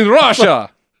jokes in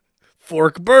Russia.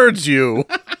 Fork birds you.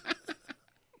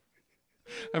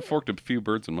 I forked a few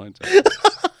birds in mine too.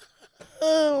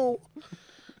 Oh.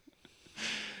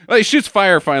 Well, he shoots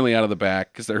fire finally out of the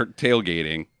back because they're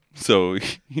tailgating. So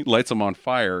he lights them on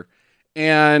fire.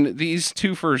 And these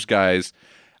two first guys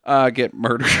get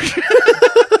murdered.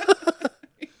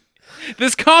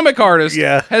 This comic artist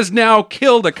Yeah. has now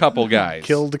killed a couple guys.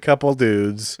 Killed a couple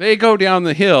dudes. They go down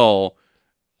the hill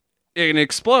and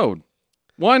explode.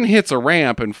 One hits a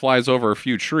ramp and flies over a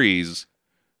few trees,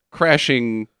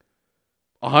 crashing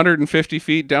 150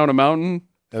 feet down a mountain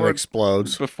And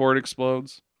explodes. before it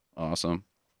explodes. Awesome.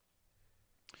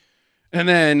 And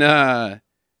then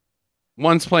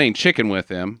one's playing chicken with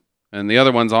him, and the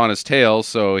other one's on his tail,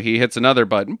 so he hits another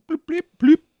button, bloop, bloop,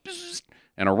 bloop, bzz,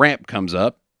 and a ramp comes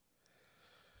up,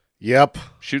 Yep.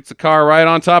 shoots the car right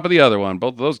on top of the other one.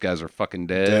 Both of those guys are fucking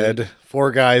Dead. 4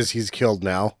 guys he's killed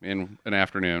now. in an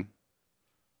afternoon.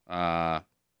 Well,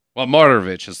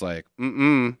 Morovich is like,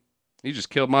 you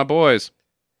just killed my boys.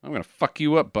 I'm going to fuck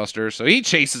you up, Buster. So he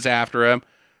chases after him,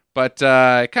 but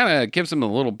it kind of gives him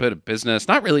a little bit of business.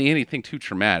 Not really anything too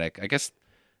traumatic. I guess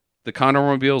the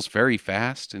Condormobile's very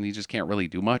fast, and he just can't really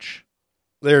do much.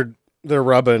 They're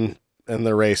rubbing and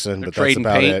they're racing, They're but that's trading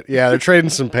about paint. it. Yeah, they're trading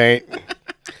some paint.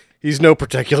 He's no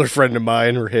particular friend of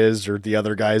mine or his or the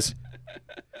other guys.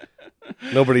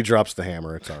 Nobody drops the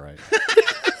hammer. It's all right.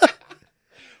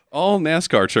 All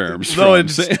NASCAR terms. No, from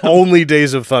it's Sam. only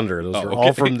Days of Thunder. Those Oh, are all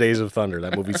okay. from Days of Thunder.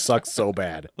 That movie sucks so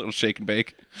bad. Little shake and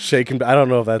bake. Shaken. I don't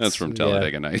know if That's from yeah.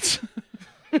 Talladega Nights.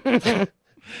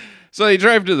 So they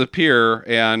drive to the pier,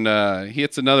 and he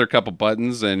hits another couple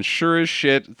buttons, and sure as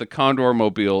shit, the Condor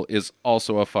Mobile is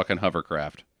also a fucking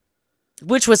hovercraft.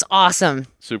 Which was awesome.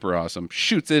 Super awesome.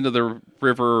 Shoots into the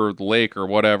river or the lake or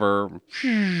whatever.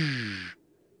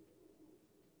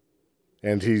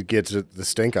 And he gets the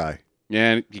stink eye.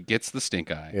 And he gets the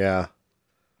stink eye. Yeah.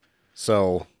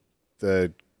 So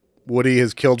the Woody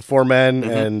has killed 4 men,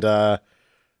 Mm-hmm. and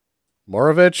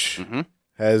Morovich Mhm.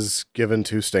 has given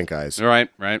 2 stink eyes. All right,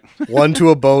 right. One to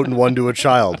a boat and one to a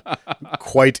child.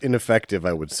 Quite ineffective,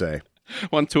 I would say.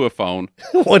 One to a phone.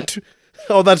 One to,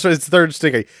 oh, that's right. It's third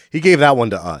stink eye. He gave that one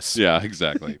to us. Yeah,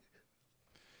 exactly.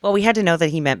 Well, we had to know that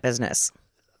he meant business.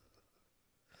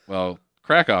 Well,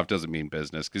 Krakow doesn't mean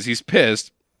business because he's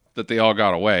pissed that they all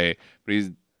got away. But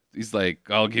he's like,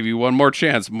 I'll give you one more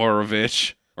chance,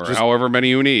 Morovich, or Just- however many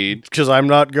you need. Because I'm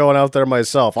not going out there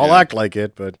myself. I'll Yeah. act like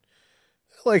it, but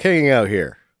I like hanging out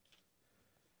here.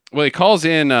 Well, he calls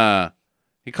in.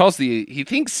 He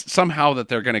thinks somehow that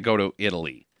they're going to go to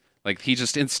Italy. Like he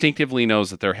just instinctively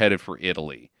knows that they're headed for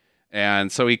Italy,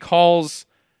 and so he calls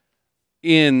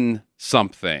in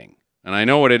something. And I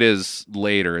know what it is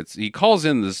later. He calls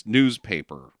in this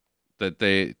newspaper to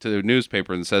the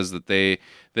newspaper and says that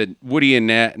Woody and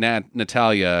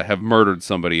Natalia have murdered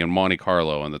somebody in Monte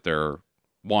Carlo and that they're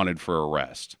wanted for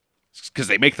arrest because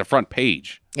they make the front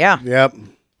page. Yeah. Yep.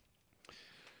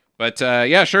 But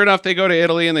yeah, sure enough, they go to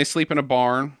Italy and they sleep in a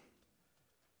barn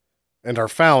And are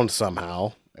found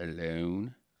somehow.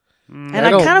 alone. And I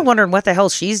I'm don't- kind of wondering what the hell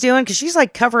she's doing because she's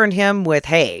like covering him with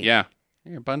hay. Yeah,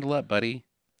 here, bundle up, buddy.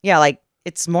 Yeah, like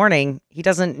it's morning. He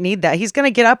doesn't need that. He's going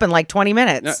to get up in like 20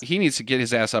 minutes. No, he needs to get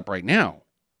his ass up right now.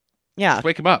 Yeah. Just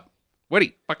wake him up.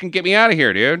 Woody, fucking get me out of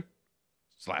here, dude.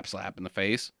 Slap in the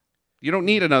face. You don't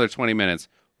need another 20 minutes.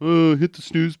 Oh, hit the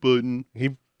snooze button.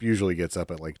 He usually gets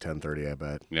up at like 10:30, I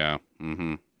bet. Yeah.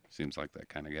 Mm-hmm. Seems like that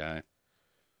kind of guy.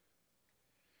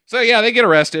 So yeah, they get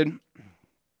arrested.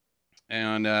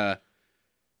 And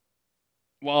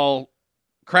while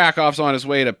Krakow's on his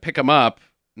way to pick him up,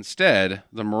 instead,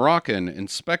 the Moroccan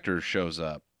inspector shows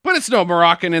up. But it's no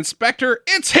Moroccan inspector,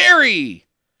 it's Harry!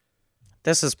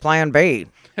 This is plan B.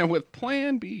 And with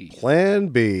Plan B. Plan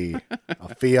B,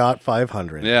 a Fiat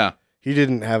 500. Yeah. He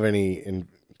didn't have any,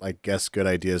 I guess, good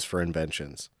ideas for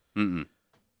inventions. Mm-mm.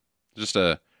 Just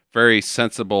a very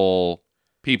sensible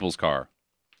people's car.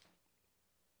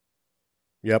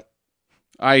 Yep.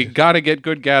 I gotta get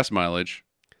good gas mileage.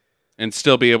 and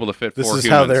still be able to fit This four is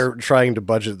humans. how they're trying to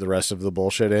budget the rest of the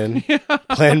bullshit in.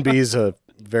 Plan B is a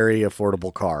very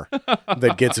affordable car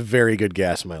that gets very good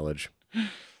gas mileage.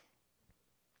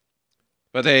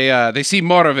 But they see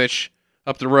Morovich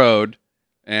up the road,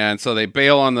 and so they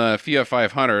bail on the Fiat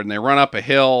 500, and they run up a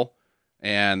hill,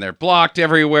 and they're blocked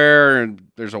everywhere, and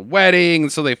there's a wedding,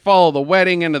 so they follow the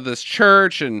wedding into this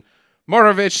church, and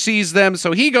Morovich sees them,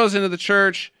 so he goes into the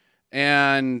church,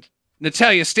 and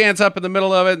Natalia stands up in the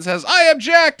middle of it and says, "I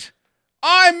object!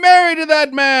 I'm married to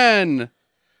that man!"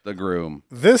 The groom.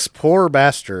 This poor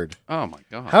bastard. Oh my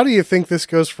god. How do you think this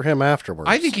goes for him afterwards?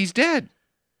 I think he's dead.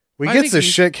 we I gets think the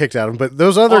he's- shit kicked out of him, but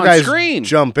those other On guys screen.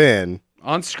 jump in.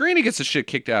 On screen, he gets the shit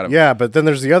kicked out of him. Yeah, but then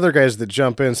there's the other guys that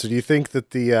jump in. So do you think that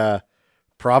the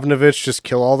Pravnovich just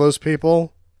kill all those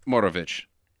people? Morovich.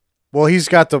 Well, he's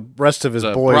got the rest of his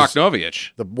The boys.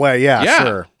 Broknovich. Yeah,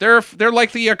 sure. They're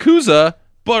like the Yakuza,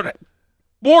 but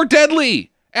more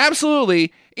deadly.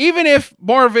 Absolutely. Even if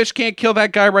Morovich can't kill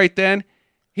that guy right then,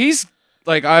 he's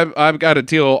like, I've got to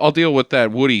deal. I'll deal with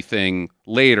that Woody thing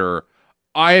later.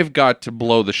 I've got to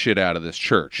blow the shit out of this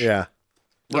church. Yeah.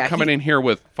 We're Yeah, coming in here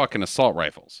with fucking assault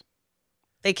rifles.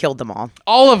 They killed them all.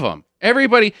 All of them.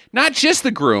 Everybody, not just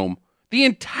the groom. The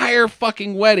entire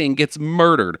fucking wedding gets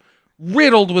murdered,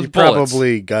 riddled with He bullets.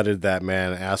 probably gutted that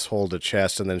man asshole to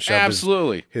chest and then shoved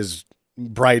Absolutely. his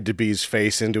bride-to-be's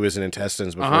face into his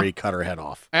intestines before he cut her head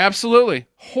off. Absolutely.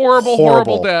 Horrible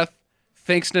Horrible. death.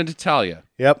 Thanks to Natalia.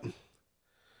 Yep.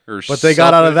 Her But they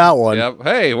got out of that one. Yep.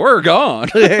 Hey, we're gone.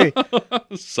 Hey,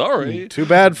 Sorry. too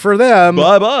bad for them.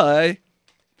 Bye-bye.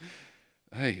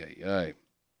 Ay.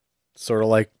 Sort of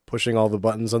like pushing all the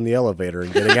buttons on the elevator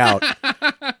and getting out.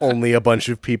 Only a bunch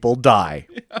of people die.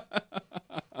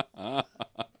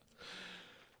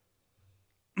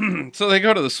 So they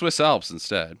go to the Swiss Alps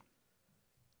instead.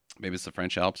 Maybe it's the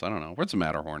French Alps. I don't know. Where's the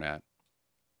Matterhorn at?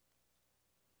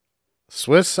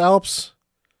 Swiss Alps?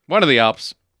 One of the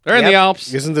Alps. They're in Yep. the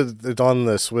Alps. Isn't it on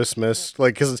the Swiss Miss?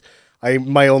 Like, because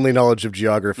my only knowledge of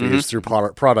geography is through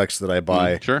products that I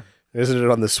buy. Sure. Isn't it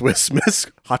on the Swiss Miss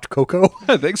hot cocoa?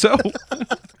 I think so.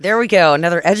 There we go.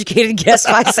 Another educated guess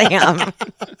by Sam.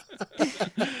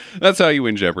 That's how you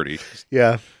win Jeopardy.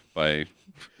 Yeah. By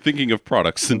thinking of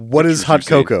products. And What is pictures hot you see.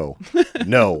 cocoa?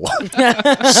 No.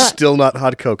 Still not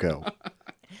hot cocoa.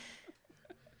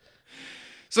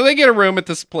 So they get a room at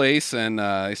this place and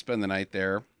they spend the night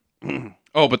there.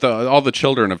 Oh, but all the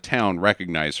children of town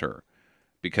recognize her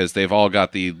because they've all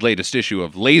got the latest issue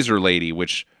of Laser Lady,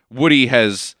 which Woody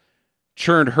has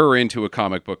churned her into a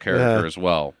comic book character Yeah. as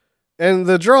well. And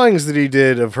the drawings that he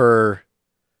did of her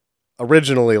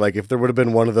originally, like if there would have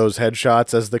been one of those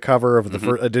headshots as the cover of the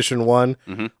first edition one,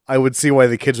 Mhm. I would see why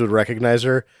the kids would recognize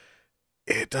her.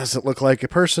 It doesn't look like a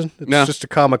person. It's No. just a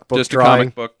comic book Just a drawing.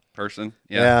 comic book person.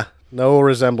 Yeah. No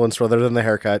resemblance other than the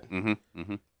haircut.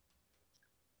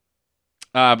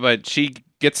 But she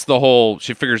gets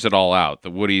she figures it all out.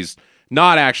 That Woody's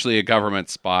not actually a government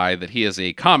spy, that he is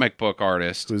a comic book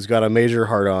artist Who's got a major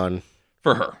heart on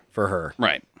for her. for her.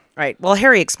 Right. Right. Well,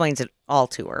 Harry explains it all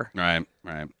to her, Right.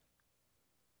 and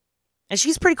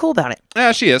she's pretty cool about it.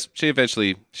 Yeah, she is. She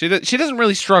eventually she doesn't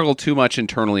really struggle too much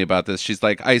internally about this. She's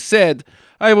like, I said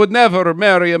I would never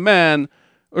marry a man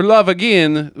or love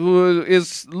again who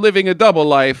is living a double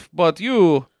life, but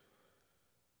you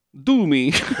do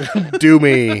me. Do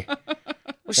me.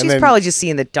 Well, she's then- probably just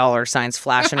seeing the dollar signs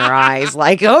flash in her eyes,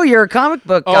 like, "Oh, you're a comic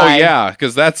book Oh guy." yeah,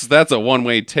 because that's a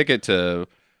one-way ticket to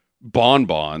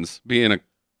bonbons. Being a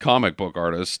comic book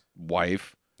artist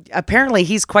wife. Apparently,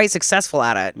 he's quite successful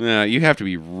at it. Yeah, you have to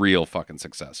be real fucking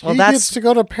successful. Well, He that's- gets to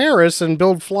go to Paris and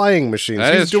build flying machines.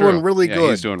 That He's is doing true. really Yeah, good.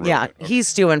 He's doing really Yeah, good. Okay.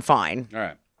 he's doing fine. All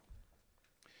right.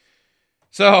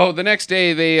 So the next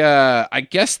day, they, I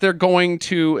guess they're going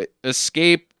to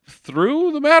escape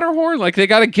through the Matterhorn. Like they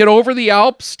got to get over the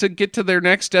Alps to get to their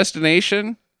next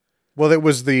destination. Well, it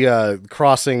was the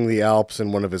crossing the Alps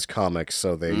in one of his comics,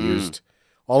 so they used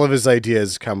all of his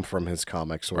ideas come from his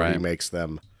comics, where he Right. makes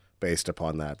them based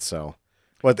upon that. So,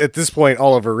 but at this point,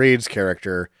 Oliver Reed's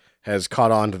character has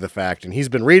caught on to the fact, and he's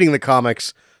been reading the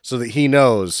comics so that he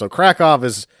knows. So Krakow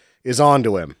is on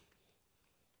to him.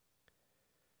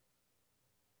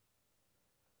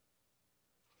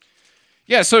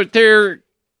 Yeah, so they're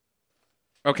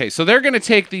going to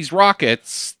take these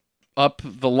rockets up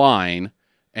the line,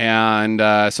 and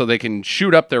so they can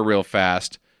shoot up there real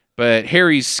fast. But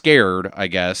Harry's scared, I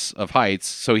guess, of heights,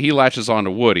 so he latches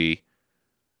onto Woody,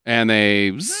 and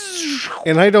they.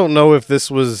 And I don't know if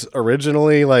this was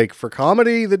originally like for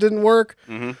comedy that didn't work,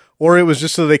 Mhm. or it was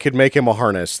just so they could make him a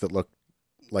harness that looked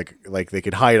like they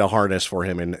could hide a harness for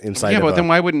him inside. Yeah, of but then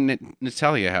why wouldn't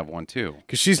Natalia have one too?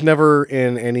 because she's never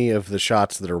in any of the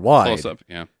shots that are wide. Close up,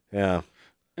 yeah. Yeah.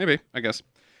 Maybe, I guess.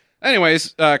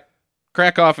 Anyways,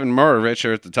 Krakow and Morovich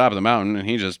are at the top of the mountain, and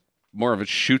Morovich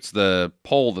shoots the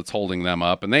pole that's holding them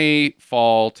up, and they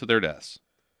fall to their deaths.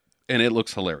 And it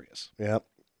looks hilarious. Yep.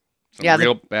 Some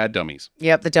real bad dummies.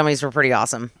 Yep, the dummies were pretty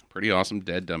awesome. Pretty awesome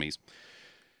dead dummies.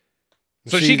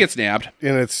 So she gets nabbed.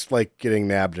 And it's like getting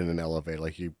nabbed in an elevator.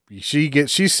 Like she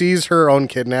sees her own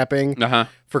kidnapping Uh-huh.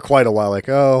 for quite a while. Like,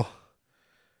 oh.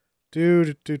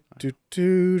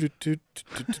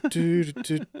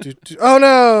 Oh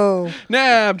no!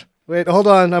 Nabbed! Wait, hold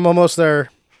on. I'm almost there.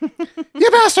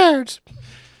 You bastards!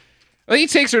 Well, he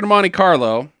takes her to Monte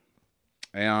Carlo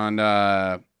and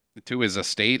to his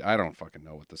estate. I don't fucking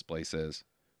know what this place is.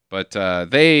 But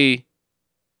Harry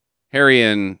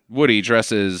and Woody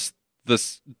dresses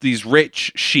these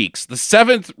rich sheiks, the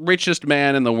 7th richest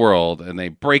man in the world, and they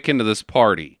break into this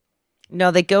party.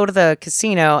 No, they go to the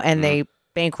casino and they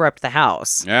bankrupt the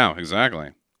house. Yeah,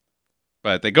 exactly.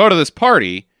 But they go to this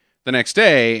party the next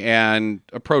day and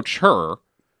approach her.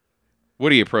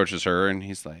 Woody approaches her and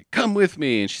he's like, "Come with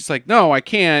me." And she's like, "No, I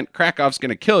can't. Krakow's going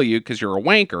to kill you because you're a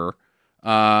wanker.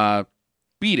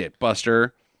 Beat it,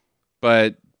 Buster."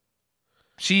 But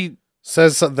she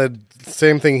says the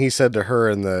same thing he said to her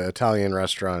in the Italian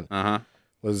restaurant.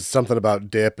 Was something about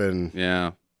dip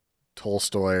and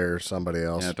Tolstoy or somebody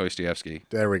else. Yeah, Dostoevsky.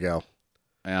 There we go.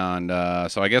 And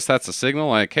so I guess that's a signal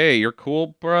like, hey, you're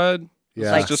cool, bud.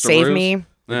 Yeah. Like, just a save ruse. me.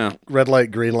 Yeah. Red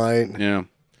light, green light. Yeah.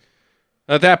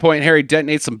 At that point, Harry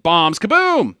detonates some bombs.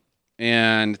 Kaboom!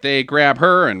 And they grab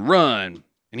her and run.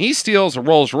 And he steals a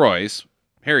Rolls Royce.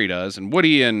 Harry does. And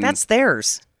Woody and... That's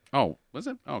theirs. Oh, was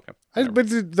it? Oh, okay. But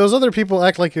those other people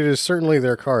act like it is certainly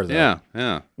their car, though. Yeah,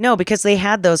 yeah. No, because they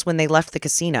had those when they left the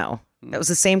casino. That was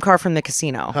the same car from the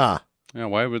casino. Huh. Yeah,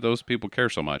 why would those people care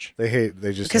so much? They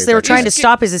just Because hate they were that trying guy. to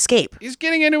stop his escape. He's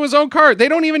getting into his own car. They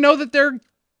don't even know that they're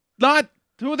not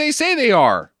who they say they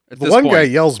are at The this one point. guy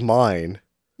yells mine.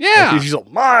 Yeah. Like he's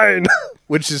like, mine,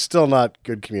 which is still not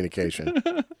good communication.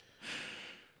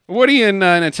 Woody and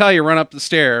Natalia run up the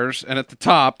stairs, and at the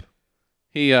top,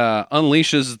 he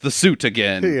unleashes the suit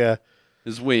again. Yeah.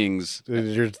 His wings.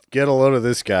 Get a load of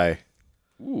this guy.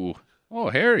 Ooh. Oh,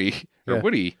 Harry. Or Yeah.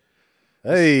 Woody.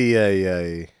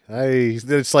 Hey.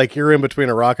 It's like you're in between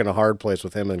a rock and a hard place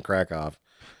with him and Krakow.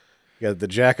 You got the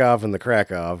Jackov and the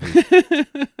Krakow.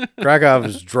 Krakow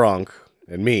is drunk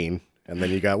and mean, and then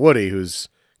you got Woody, who's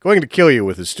going to kill you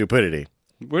with his stupidity.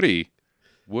 Woody.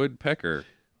 Woodpecker.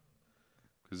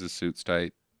 Because his suit's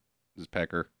tight. His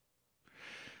pecker.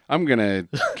 I'm going to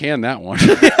can that one.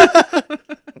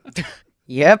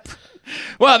 Yep.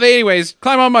 Well, anyways,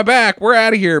 climb on my back. We're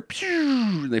out of here.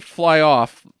 Pew! They fly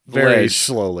off the Very ledge.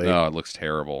 slowly. Oh, it looks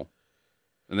terrible.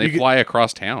 And they You get- fly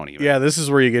across town even. Yeah, this is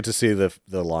where you get to see the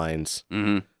lines.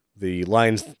 Mm-hmm. The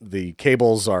lines, the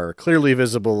cables are clearly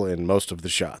visible in most of the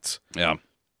shots. Yeah.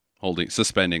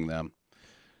 Suspending them.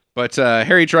 But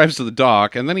Harry drives to the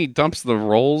dock, and then he dumps the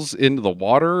rolls into the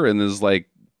water and is, like,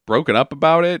 broken up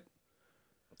about it.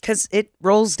 Because it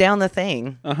rolls down the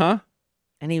thing. Uh-huh.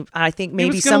 And I think He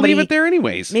maybe was gonna somebody leave it there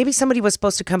anyways. maybe somebody was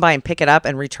supposed to come by and pick it up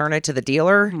and return it to the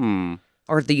dealer Hmm.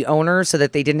 or the owner so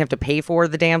that they didn't have to pay for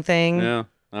the damn thing. Yeah.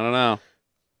 I don't know.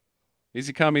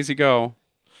 Easy come, easy go.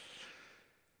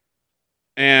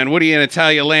 And Woody and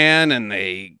Natalia land, and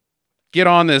they get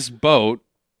on this boat.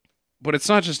 But it's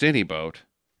not just any boat.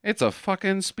 It's a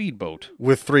fucking speedboat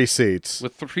With 3 seats.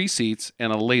 with 3 seats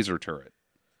and a laser turret.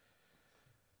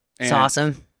 It's And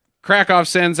awesome. Krakow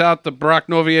sends out the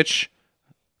Broknovich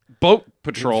boat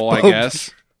patrol, I Boat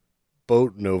guess.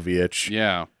 Boat Novich.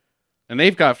 Yeah. And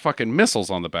they've got fucking missiles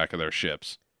on the back of their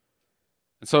ships.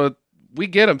 And so we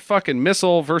get a fucking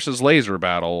missile versus laser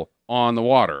battle on the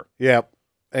water. Yep.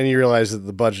 And you realize that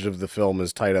the budget of the film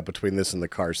is tied up between this and the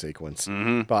car sequence.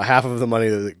 Mm-hmm. About half of the money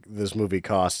that this movie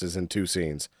cost is in 2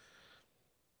 scenes.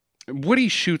 Woody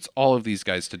shoots all of these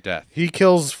guys to death. He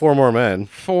kills 4 more men.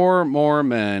 4 more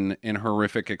men in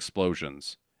horrific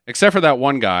explosions. Except for that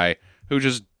one guy who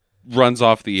just runs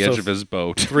off the edge So of his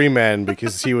boat. 3 men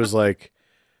because he was like,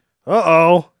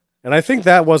 uh-oh. And I think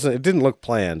it didn't look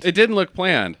planned. It didn't look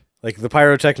planned. Like the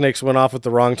pyrotechnics went off at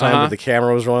the wrong time, Uh-huh. but the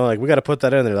camera was rolling. Like, we got to put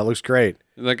that in there. That looks great.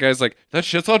 And that guy's like, that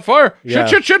shit's on fire. Yeah.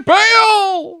 Shit,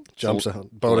 bail! Jumps So out.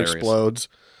 Boat hilarious. explodes.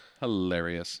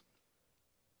 Hilarious.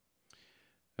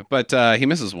 But he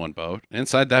misses one boat.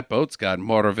 Inside that boat's got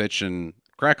Morovich and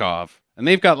Krakow. And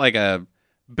they've got like a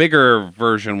bigger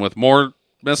version with more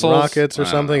missiles. Rockets or I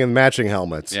don't something know. and matching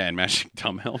helmets. Yeah, and matching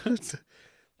dumb helmets.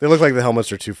 They look like the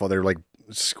helmets are too full. They're like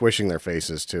squishing their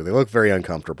faces too. They look very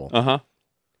uncomfortable. Uh-huh.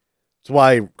 It's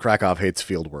why Krakow hates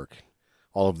field work.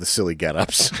 All of the silly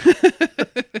get-ups.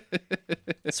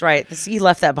 That's right. He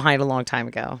left that behind a long time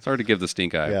ago. It's hard to give the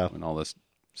stink eye Yeah. and all this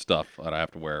stuff that I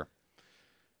have to wear.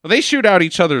 Well, they shoot out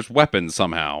each other's weapons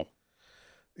somehow.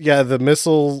 Yeah, the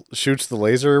missile shoots the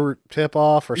laser tip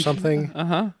off or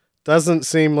something. Doesn't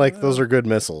seem like those are good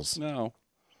missiles. No.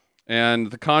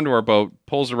 And the Condor boat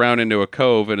pulls around into a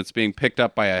cove, and it's being picked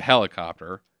up by a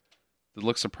helicopter that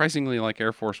looks surprisingly like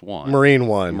Air Force One. Marine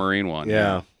one. Marine one.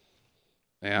 Yeah.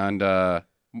 And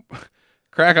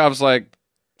Krakow's like,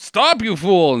 stop, you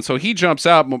fool. And so he jumps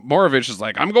out. Morovich is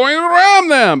like, I'm going around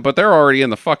them. But they're already in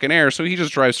the fucking air, so he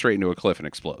just drives straight into a cliff and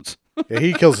explodes. Yeah,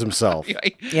 he kills himself.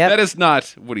 That is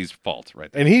not Woody's fault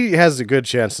right there. And he has a good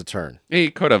chance to turn. He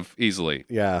could have easily.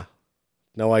 Yeah.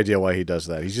 No idea why he does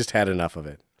that. He's just had enough of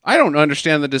it. I don't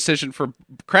understand the decision for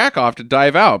Krakow to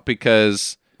dive out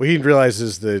because... Well, he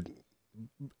realizes that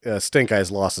Stink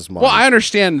Eye's lost his mind. Well, I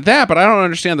understand that, but I don't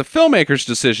understand the filmmaker's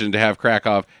decision to have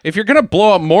Krakow. If you're going to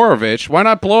blow up Morovich, why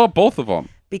not blow up both of them?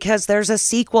 Because there's a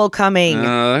sequel coming.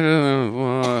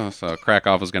 So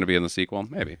Krakow is going to be in the sequel?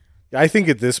 Maybe. I think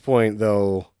at this point,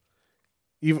 though,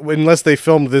 even, unless they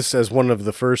filmed this as one of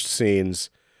the first scenes,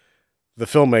 the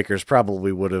filmmakers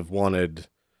probably would have wanted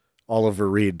Oliver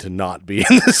Reed to not be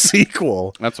in the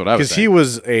sequel. That's what I was saying. Because he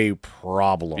was a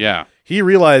problem. Yeah. He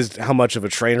realized how much of a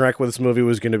train wreck this movie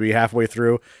was going to be halfway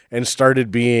through and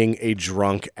started being a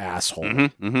drunk asshole.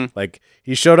 Like,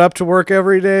 he showed up to work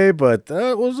every day, but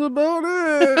that was about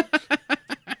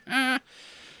it.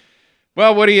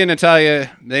 Well, Woody and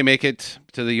Natalia, they make it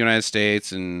to the United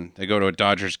States, and they go to a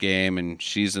Dodgers game, and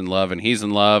she's in love, and he's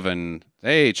in love, and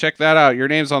hey, check that out. Your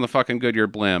name's on the fucking Goodyear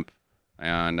blimp.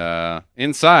 And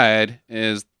inside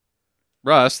is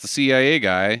Russ, the CIA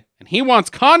guy, and he wants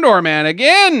Condor Man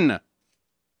again.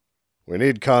 We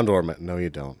need Condor Man. No, you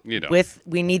don't. You know.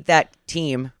 We need that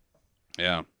team.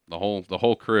 Yeah, the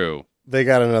whole crew. They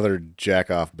got another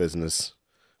jack-off business.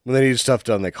 When they need stuff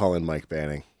done, they call in Mike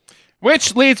Banning.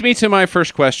 Which leads me to my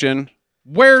first question.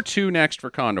 Where to next for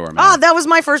Condor Man? Oh, that was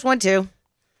my first one, too.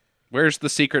 Where's the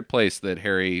secret place that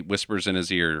Harry whispers in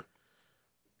his ear?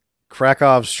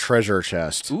 Krakow's treasure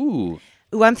chest. Ooh,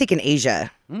 I'm thinking Asia.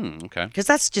 Okay. Because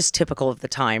that's just typical of the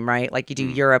time, right? Like you do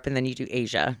Europe and then you do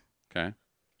Asia. Okay.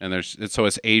 And so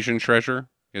it's Asian treasure?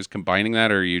 Is combining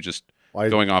that, or are you just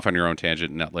going off on your own tangent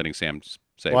and not letting Sam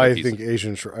say Well, I think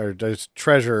Asian there's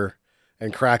treasure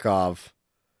and Krakow,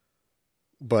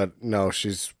 but no,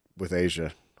 she's with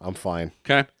Asia. I'm fine.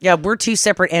 Okay. Yeah, we're two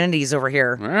separate entities over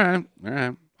here. All right.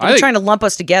 They're I trying to lump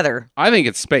us together. I think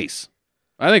it's space.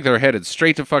 I think they're headed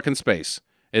straight to fucking space.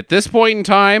 At this point in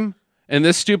time, in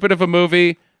this stupid of a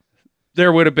movie,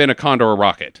 there would have been a Condor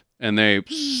rocket, and then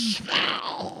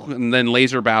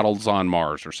laser battles on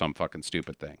Mars or some fucking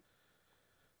stupid thing.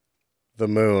 The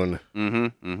moon.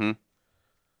 Mm-hmm.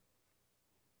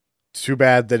 Too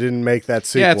bad they didn't make that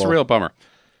sequel. Yeah, it's a real bummer.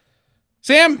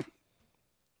 Sam?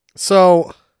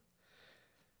 So,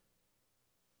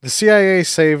 the CIA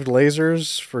saved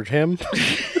lasers for him?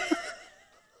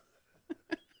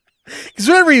 Because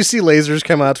whenever you see lasers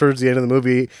come out towards the end of the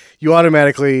movie, you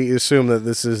automatically assume that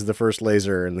this is the first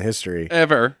laser in the history. That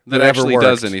ever actually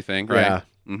does worked. anything, right? Yeah.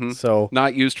 Mm-hmm. So,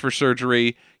 Not used for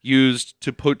surgery, used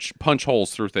to punch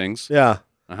holes through things. yeah.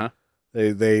 Uh-huh.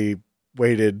 They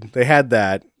waited. They had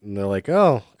that, and they're like,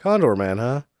 oh, Condor Man,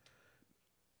 huh?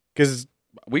 Because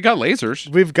We got lasers.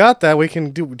 we've got that. We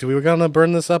can do we gonna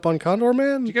burn this up on Condor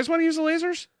Man? Do you guys want to use the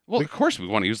lasers? Well, of course we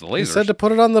want to use the He lasers. said to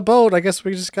put it on the boat. I guess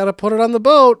we just got to put it on the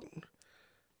boat. I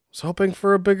was hoping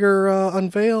for a bigger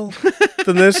unveil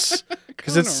than this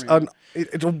because it's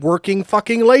a working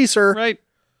fucking laser. Right.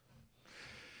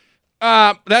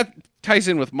 That ties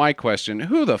in with my question.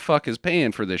 Who the fuck is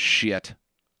paying for this shit?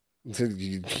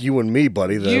 You and me,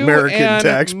 buddy, the You American and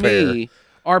taxpayer. me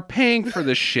are paying for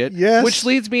this shit. Yes. Which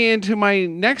leads me into my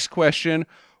next question.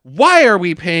 Why are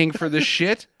we paying for this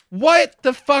shit? What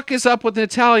the fuck is up with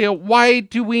Natalia? Why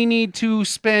do we need to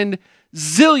spend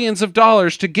zillions of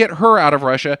dollars to get her out of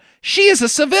Russia? She is a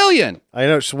civilian. I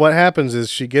know. So what happens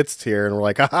is she gets here, and we're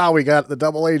like, "Aha, we got the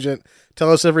double agent.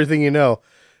 Tell us everything you know."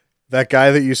 That guy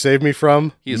that you saved me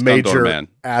from, He is major Condor Man.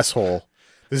 asshole.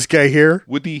 This guy here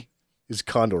Woody is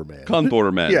Condor Man.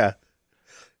 Condor Man. Yeah.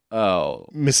 Oh.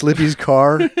 Miss Lippy's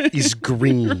car is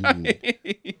green.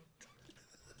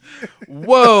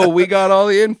 Whoa, we got all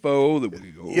the info that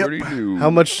we already knew. How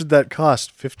much did that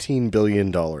cost? $15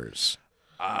 billion.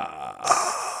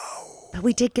 But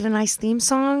we did get a nice theme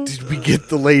song. Did we get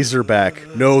the laser back?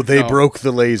 No, they No. broke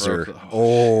the laser. Broke the-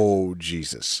 Oh,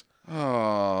 Jesus.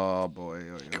 Oh, boy.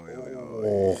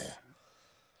 Oh.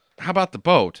 How about the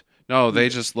boat? No, they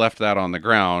just left that on the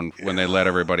ground when they let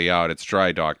everybody out. It's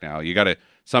dry dock now. You got to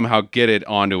somehow get it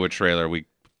onto a trailer. We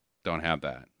don't have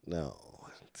that. No.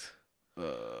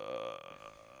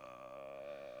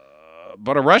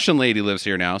 But a Russian lady lives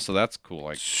here now, so that's cool.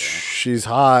 Like, She's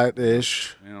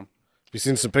hot-ish. you know, You've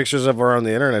seen some pictures of her on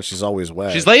the internet. She's always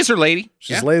wet. she's laser lady.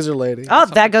 She's Yeah. laser lady. Oh,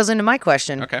 that goes into my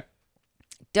question. Okay.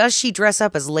 Does she dress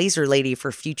up as Laser Lady for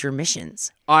future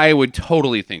missions? I would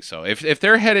totally think so. If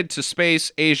they're headed to space,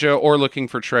 Asia, or looking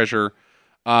for treasure,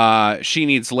 she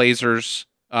needs lasers.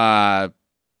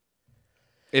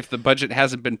 If the budget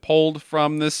hasn't been pulled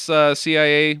from this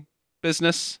CIA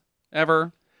business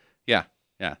ever, yeah,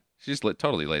 she's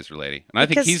totally laser lady, and I think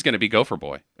Because- he's going to be Gopher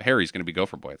Boy. Harry's going to be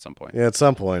Gopher Boy at some point. Yeah, at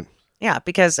some point. Yeah,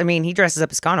 because, I mean, he dresses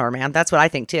up as Condor, man. That's what I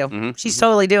think, too. Mhm, She's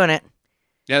totally doing it.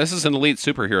 Yeah, this is an elite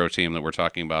superhero team that we're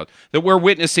talking about, that we're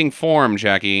witnessing form,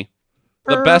 Jackie.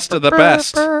 The best of the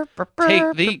best.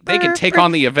 They can take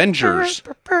on the Avengers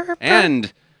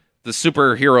and the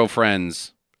superhero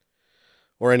friends.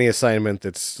 Or any assignment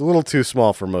that's a little too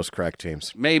small for most crack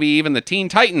teams. Maybe even the Teen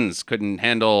Titans couldn't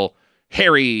handle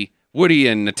Harry, Woody,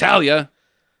 and Natalia.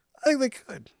 I think they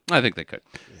could. I think they could.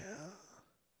 Yeah.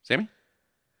 Sammy?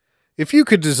 If you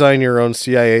could design your own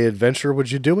CIA adventure,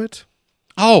 would you do it?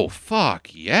 Oh, fuck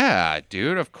yeah,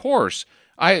 dude. Of course.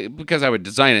 Because I would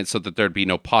design it so that there'd be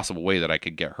no possible way that I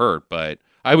could get hurt, but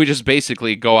I would just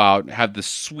basically go out, have this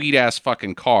sweet ass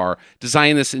fucking car,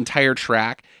 design this entire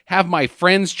track, have my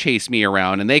friends chase me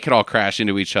around, and they could all crash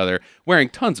into each other, wearing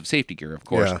tons of safety gear, of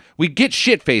course. Yeah. We'd get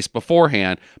shit faced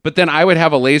beforehand, but then I would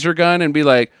have a laser gun and be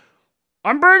like,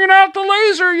 I'm bringing out the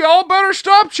laser, y'all better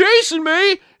stop chasing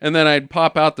me. And then I'd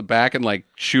pop out the back and like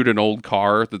shoot an old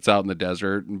car that's out in the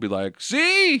desert and be like,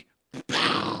 see?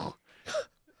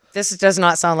 This does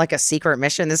not sound like a secret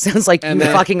mission. This sounds like And you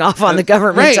then- fucking off on the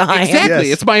government Right, time. exactly.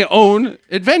 Yes. It's my own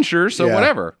adventure, so Yeah.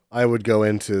 whatever. I would go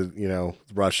into,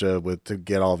 Russia to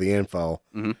get all the info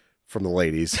Mhm. from the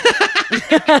ladies.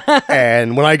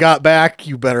 And when I got back,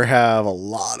 you better have a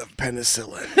lot of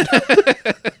penicillin.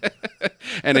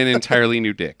 And an entirely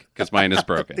new dick, because mine is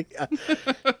broken.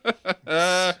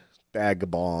 Bag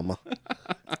of bomb.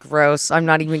 Gross. I'm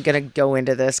not even going to go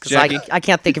into this because Jackie? I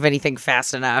can't think of anything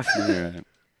fast enough. Alright.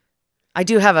 I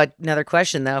do have another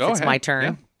question, though, if Go it's ahead. my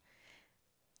turn.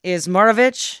 Is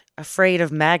Morovich afraid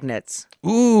of magnets?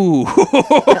 Ooh.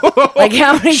 Like,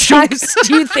 how many times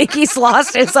do you think he's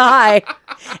lost his eye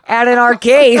at an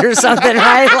arcade or something,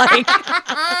 right?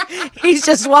 Like, he's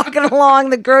just walking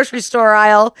along the grocery store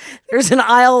aisle. There's an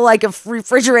aisle like of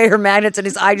refrigerator magnets, and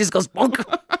his eye just goes bonk.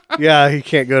 Yeah, he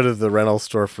can't go to the rental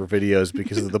store for videos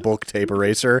because of the bulk tape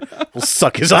eraser. Will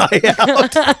suck his eye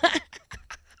out.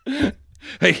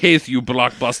 I hate you,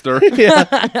 Blockbuster.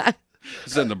 Yeah.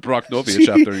 Send the Broknovich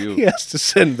after He you. has to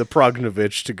send the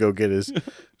Prognovich to go get his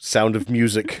Sound of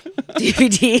Music.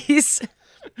 DVDs.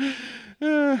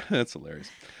 That's hilarious.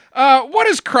 What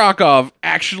does Krakow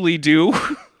actually do?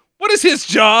 What is his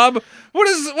job?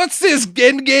 What's his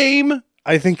end game?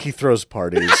 I think he throws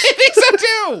parties. I think so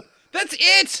too. That's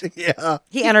it. Yeah.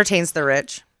 He entertains the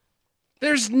rich.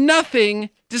 There's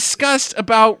nothing discussed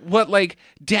about what like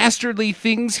dastardly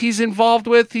things he's involved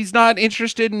with. He's not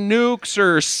interested in nukes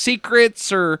or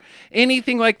secrets or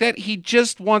anything like that. He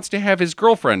just wants to have his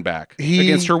girlfriend back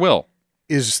against her will.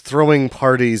 Is throwing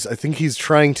parties. I think he's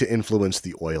trying to influence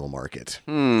the oil market.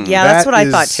 Yeah, that's That what I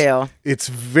thought is- too. It's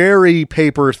very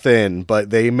paper thin, but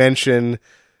they mention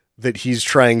that he's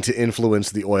trying to influence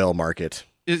the oil market.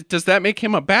 Does that make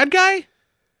him a bad guy?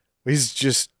 He's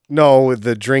just no,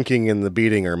 the drinking and the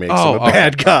beating her makes him a okay.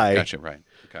 bad guy. Gotcha, right.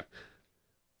 Okay.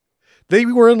 They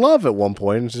were in love at one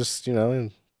point. It's just,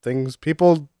 and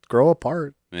people grow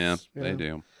apart. Yeah, Yeah. they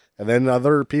do. And then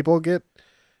other people get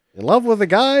in love with a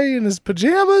guy in his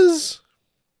pajamas.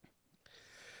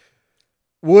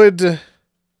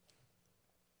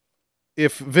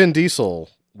 If Vin Diesel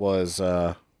was,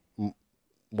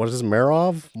 what is it,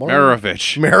 Marovich.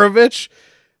 Marovich,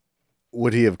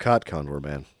 would he have caught Condor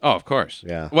Man? Oh, of course.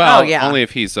 Yeah. Well, Oh, yeah. only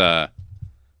if he's yeah,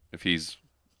 With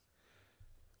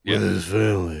his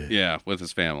family. yeah, with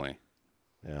his family.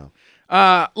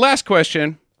 Yeah. Last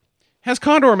question. Has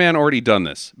Condor Man already done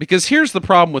this? Because here's the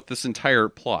problem with this entire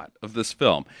plot of this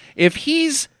film. If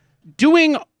he's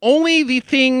doing only the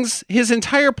things, his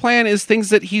entire plan is things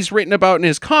that he's written about in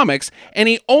his comics, and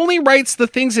he only writes the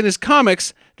things in his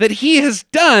comics that he has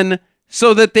done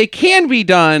so that they can be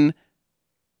done,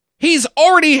 he's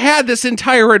already had this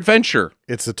entire adventure.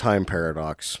 It's a time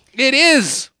paradox. It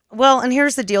is. Well, and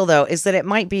here's the deal, though, is that it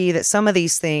might be that some of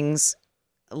these things,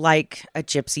 like a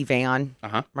gypsy van,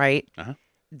 Uh-huh. right? Uh-huh.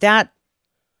 That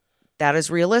is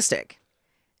realistic.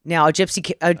 Now, a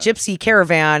gypsy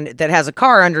caravan that has a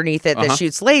car underneath it that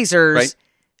shoots lasers, Right.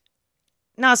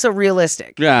 not so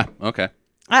realistic. Yeah. Okay.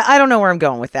 I don't know where I'm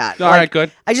going with that. All right. Good.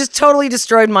 I just totally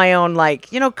destroyed my own,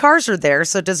 cars are there,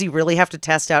 so does he really have to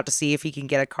test out to see if he can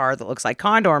get a car that looks like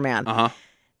Condor Man?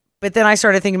 But then I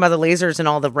started thinking about the lasers and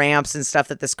all the ramps and stuff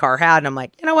that this car had, and I'm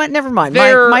like, you know what? Never mind.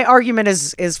 My argument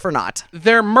is for naught.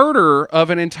 Their murder of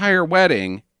an entire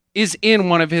wedding is in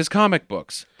one of his comic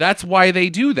books. That's why they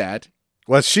do that.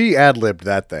 Well, she ad-libbed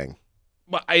that thing.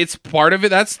 Well, it's part of it.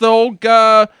 That's the old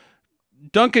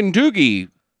Duncan Doogie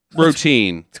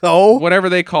routine, Oh, whatever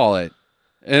they call it.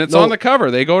 And it's No. on the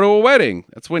cover. They go to a wedding.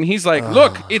 That's when he's like,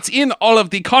 look, it's in all of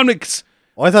the comics.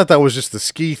 well, I thought that was just the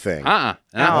ski thing. No,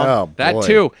 Oh, that boy.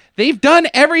 too. They've done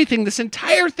everything. This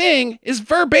entire thing is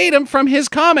verbatim from his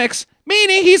comics,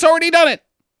 meaning he's already done it.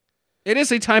 It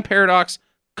is a time paradox.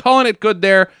 Calling it good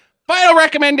there. Final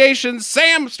recommendations.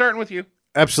 Sam, starting with you.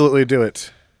 Absolutely do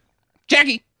it.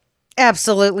 Jackie.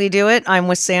 Absolutely do it. I'm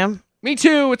with Sam. Me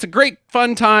too. It's a great,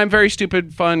 fun time. Very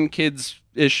stupid, fun,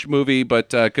 kids-ish movie, but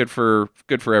good for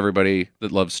everybody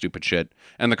that loves stupid shit.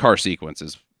 And the car sequence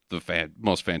is the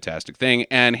most fantastic thing.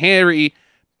 And Harry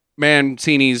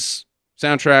Mancini's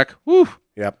soundtrack. Woo.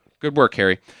 Yep. Good work,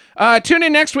 Harry. Tune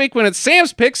in next week when it's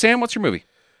Sam's pick. Sam, what's your movie?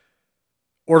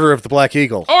 Order of the Black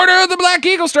Eagle. Order of the Black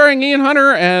Eagle, starring Ian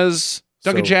Hunter as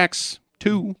Duncan So- Jacks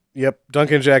 2. Yep.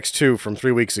 Duncan Jacks 2 from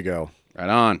 3 weeks ago. Right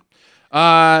on.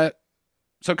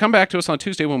 So come back to us on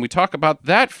Tuesday when we talk about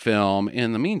that film.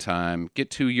 In the meantime,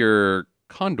 get to your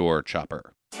Condor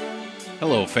chopper.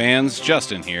 Hello, fans.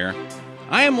 Justin here.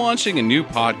 I am launching a new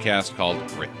podcast called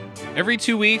Grit. Every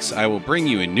 2 weeks, I will bring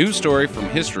you a new story from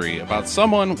history about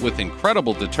someone with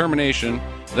incredible determination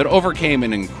that overcame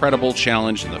an incredible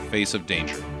challenge in the face of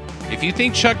danger. If you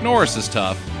think Chuck Norris is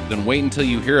tough, then wait until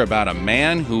you hear about a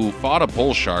man who fought a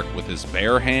bull shark with his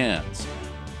bare hands.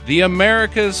 The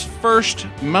America's first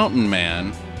mountain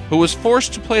man who was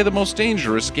forced to play the most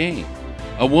dangerous game.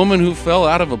 A woman who fell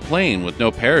out of a plane with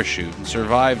no parachute and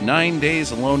survived 9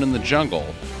 days alone in the jungle.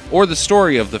 Or the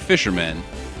story of the fisherman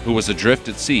who was adrift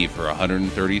at sea for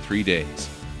 133 days.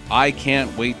 I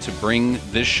can't wait to bring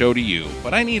this show to you,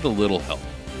 but I need a little help.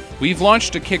 We've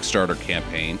launched a Kickstarter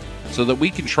campaign so that we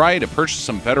can try to purchase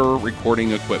some better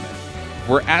recording equipment.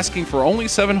 We're asking for only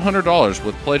 $700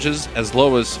 with pledges as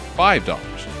low as $5.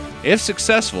 If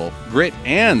successful, Grit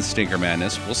and Stinker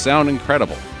Madness will sound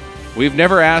incredible. We've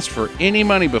never asked for any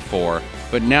money before,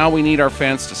 but now we need our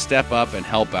fans to step up and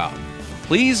help out.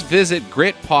 Please visit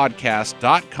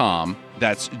gritpodcast.com,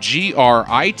 that's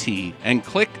GRIT, and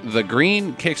click the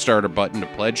green Kickstarter button to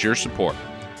pledge your support.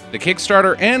 The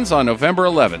Kickstarter ends on November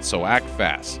 11th, so act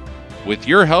fast. With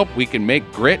your help, we can make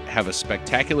Grit have a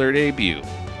spectacular debut.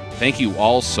 Thank you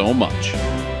all so much.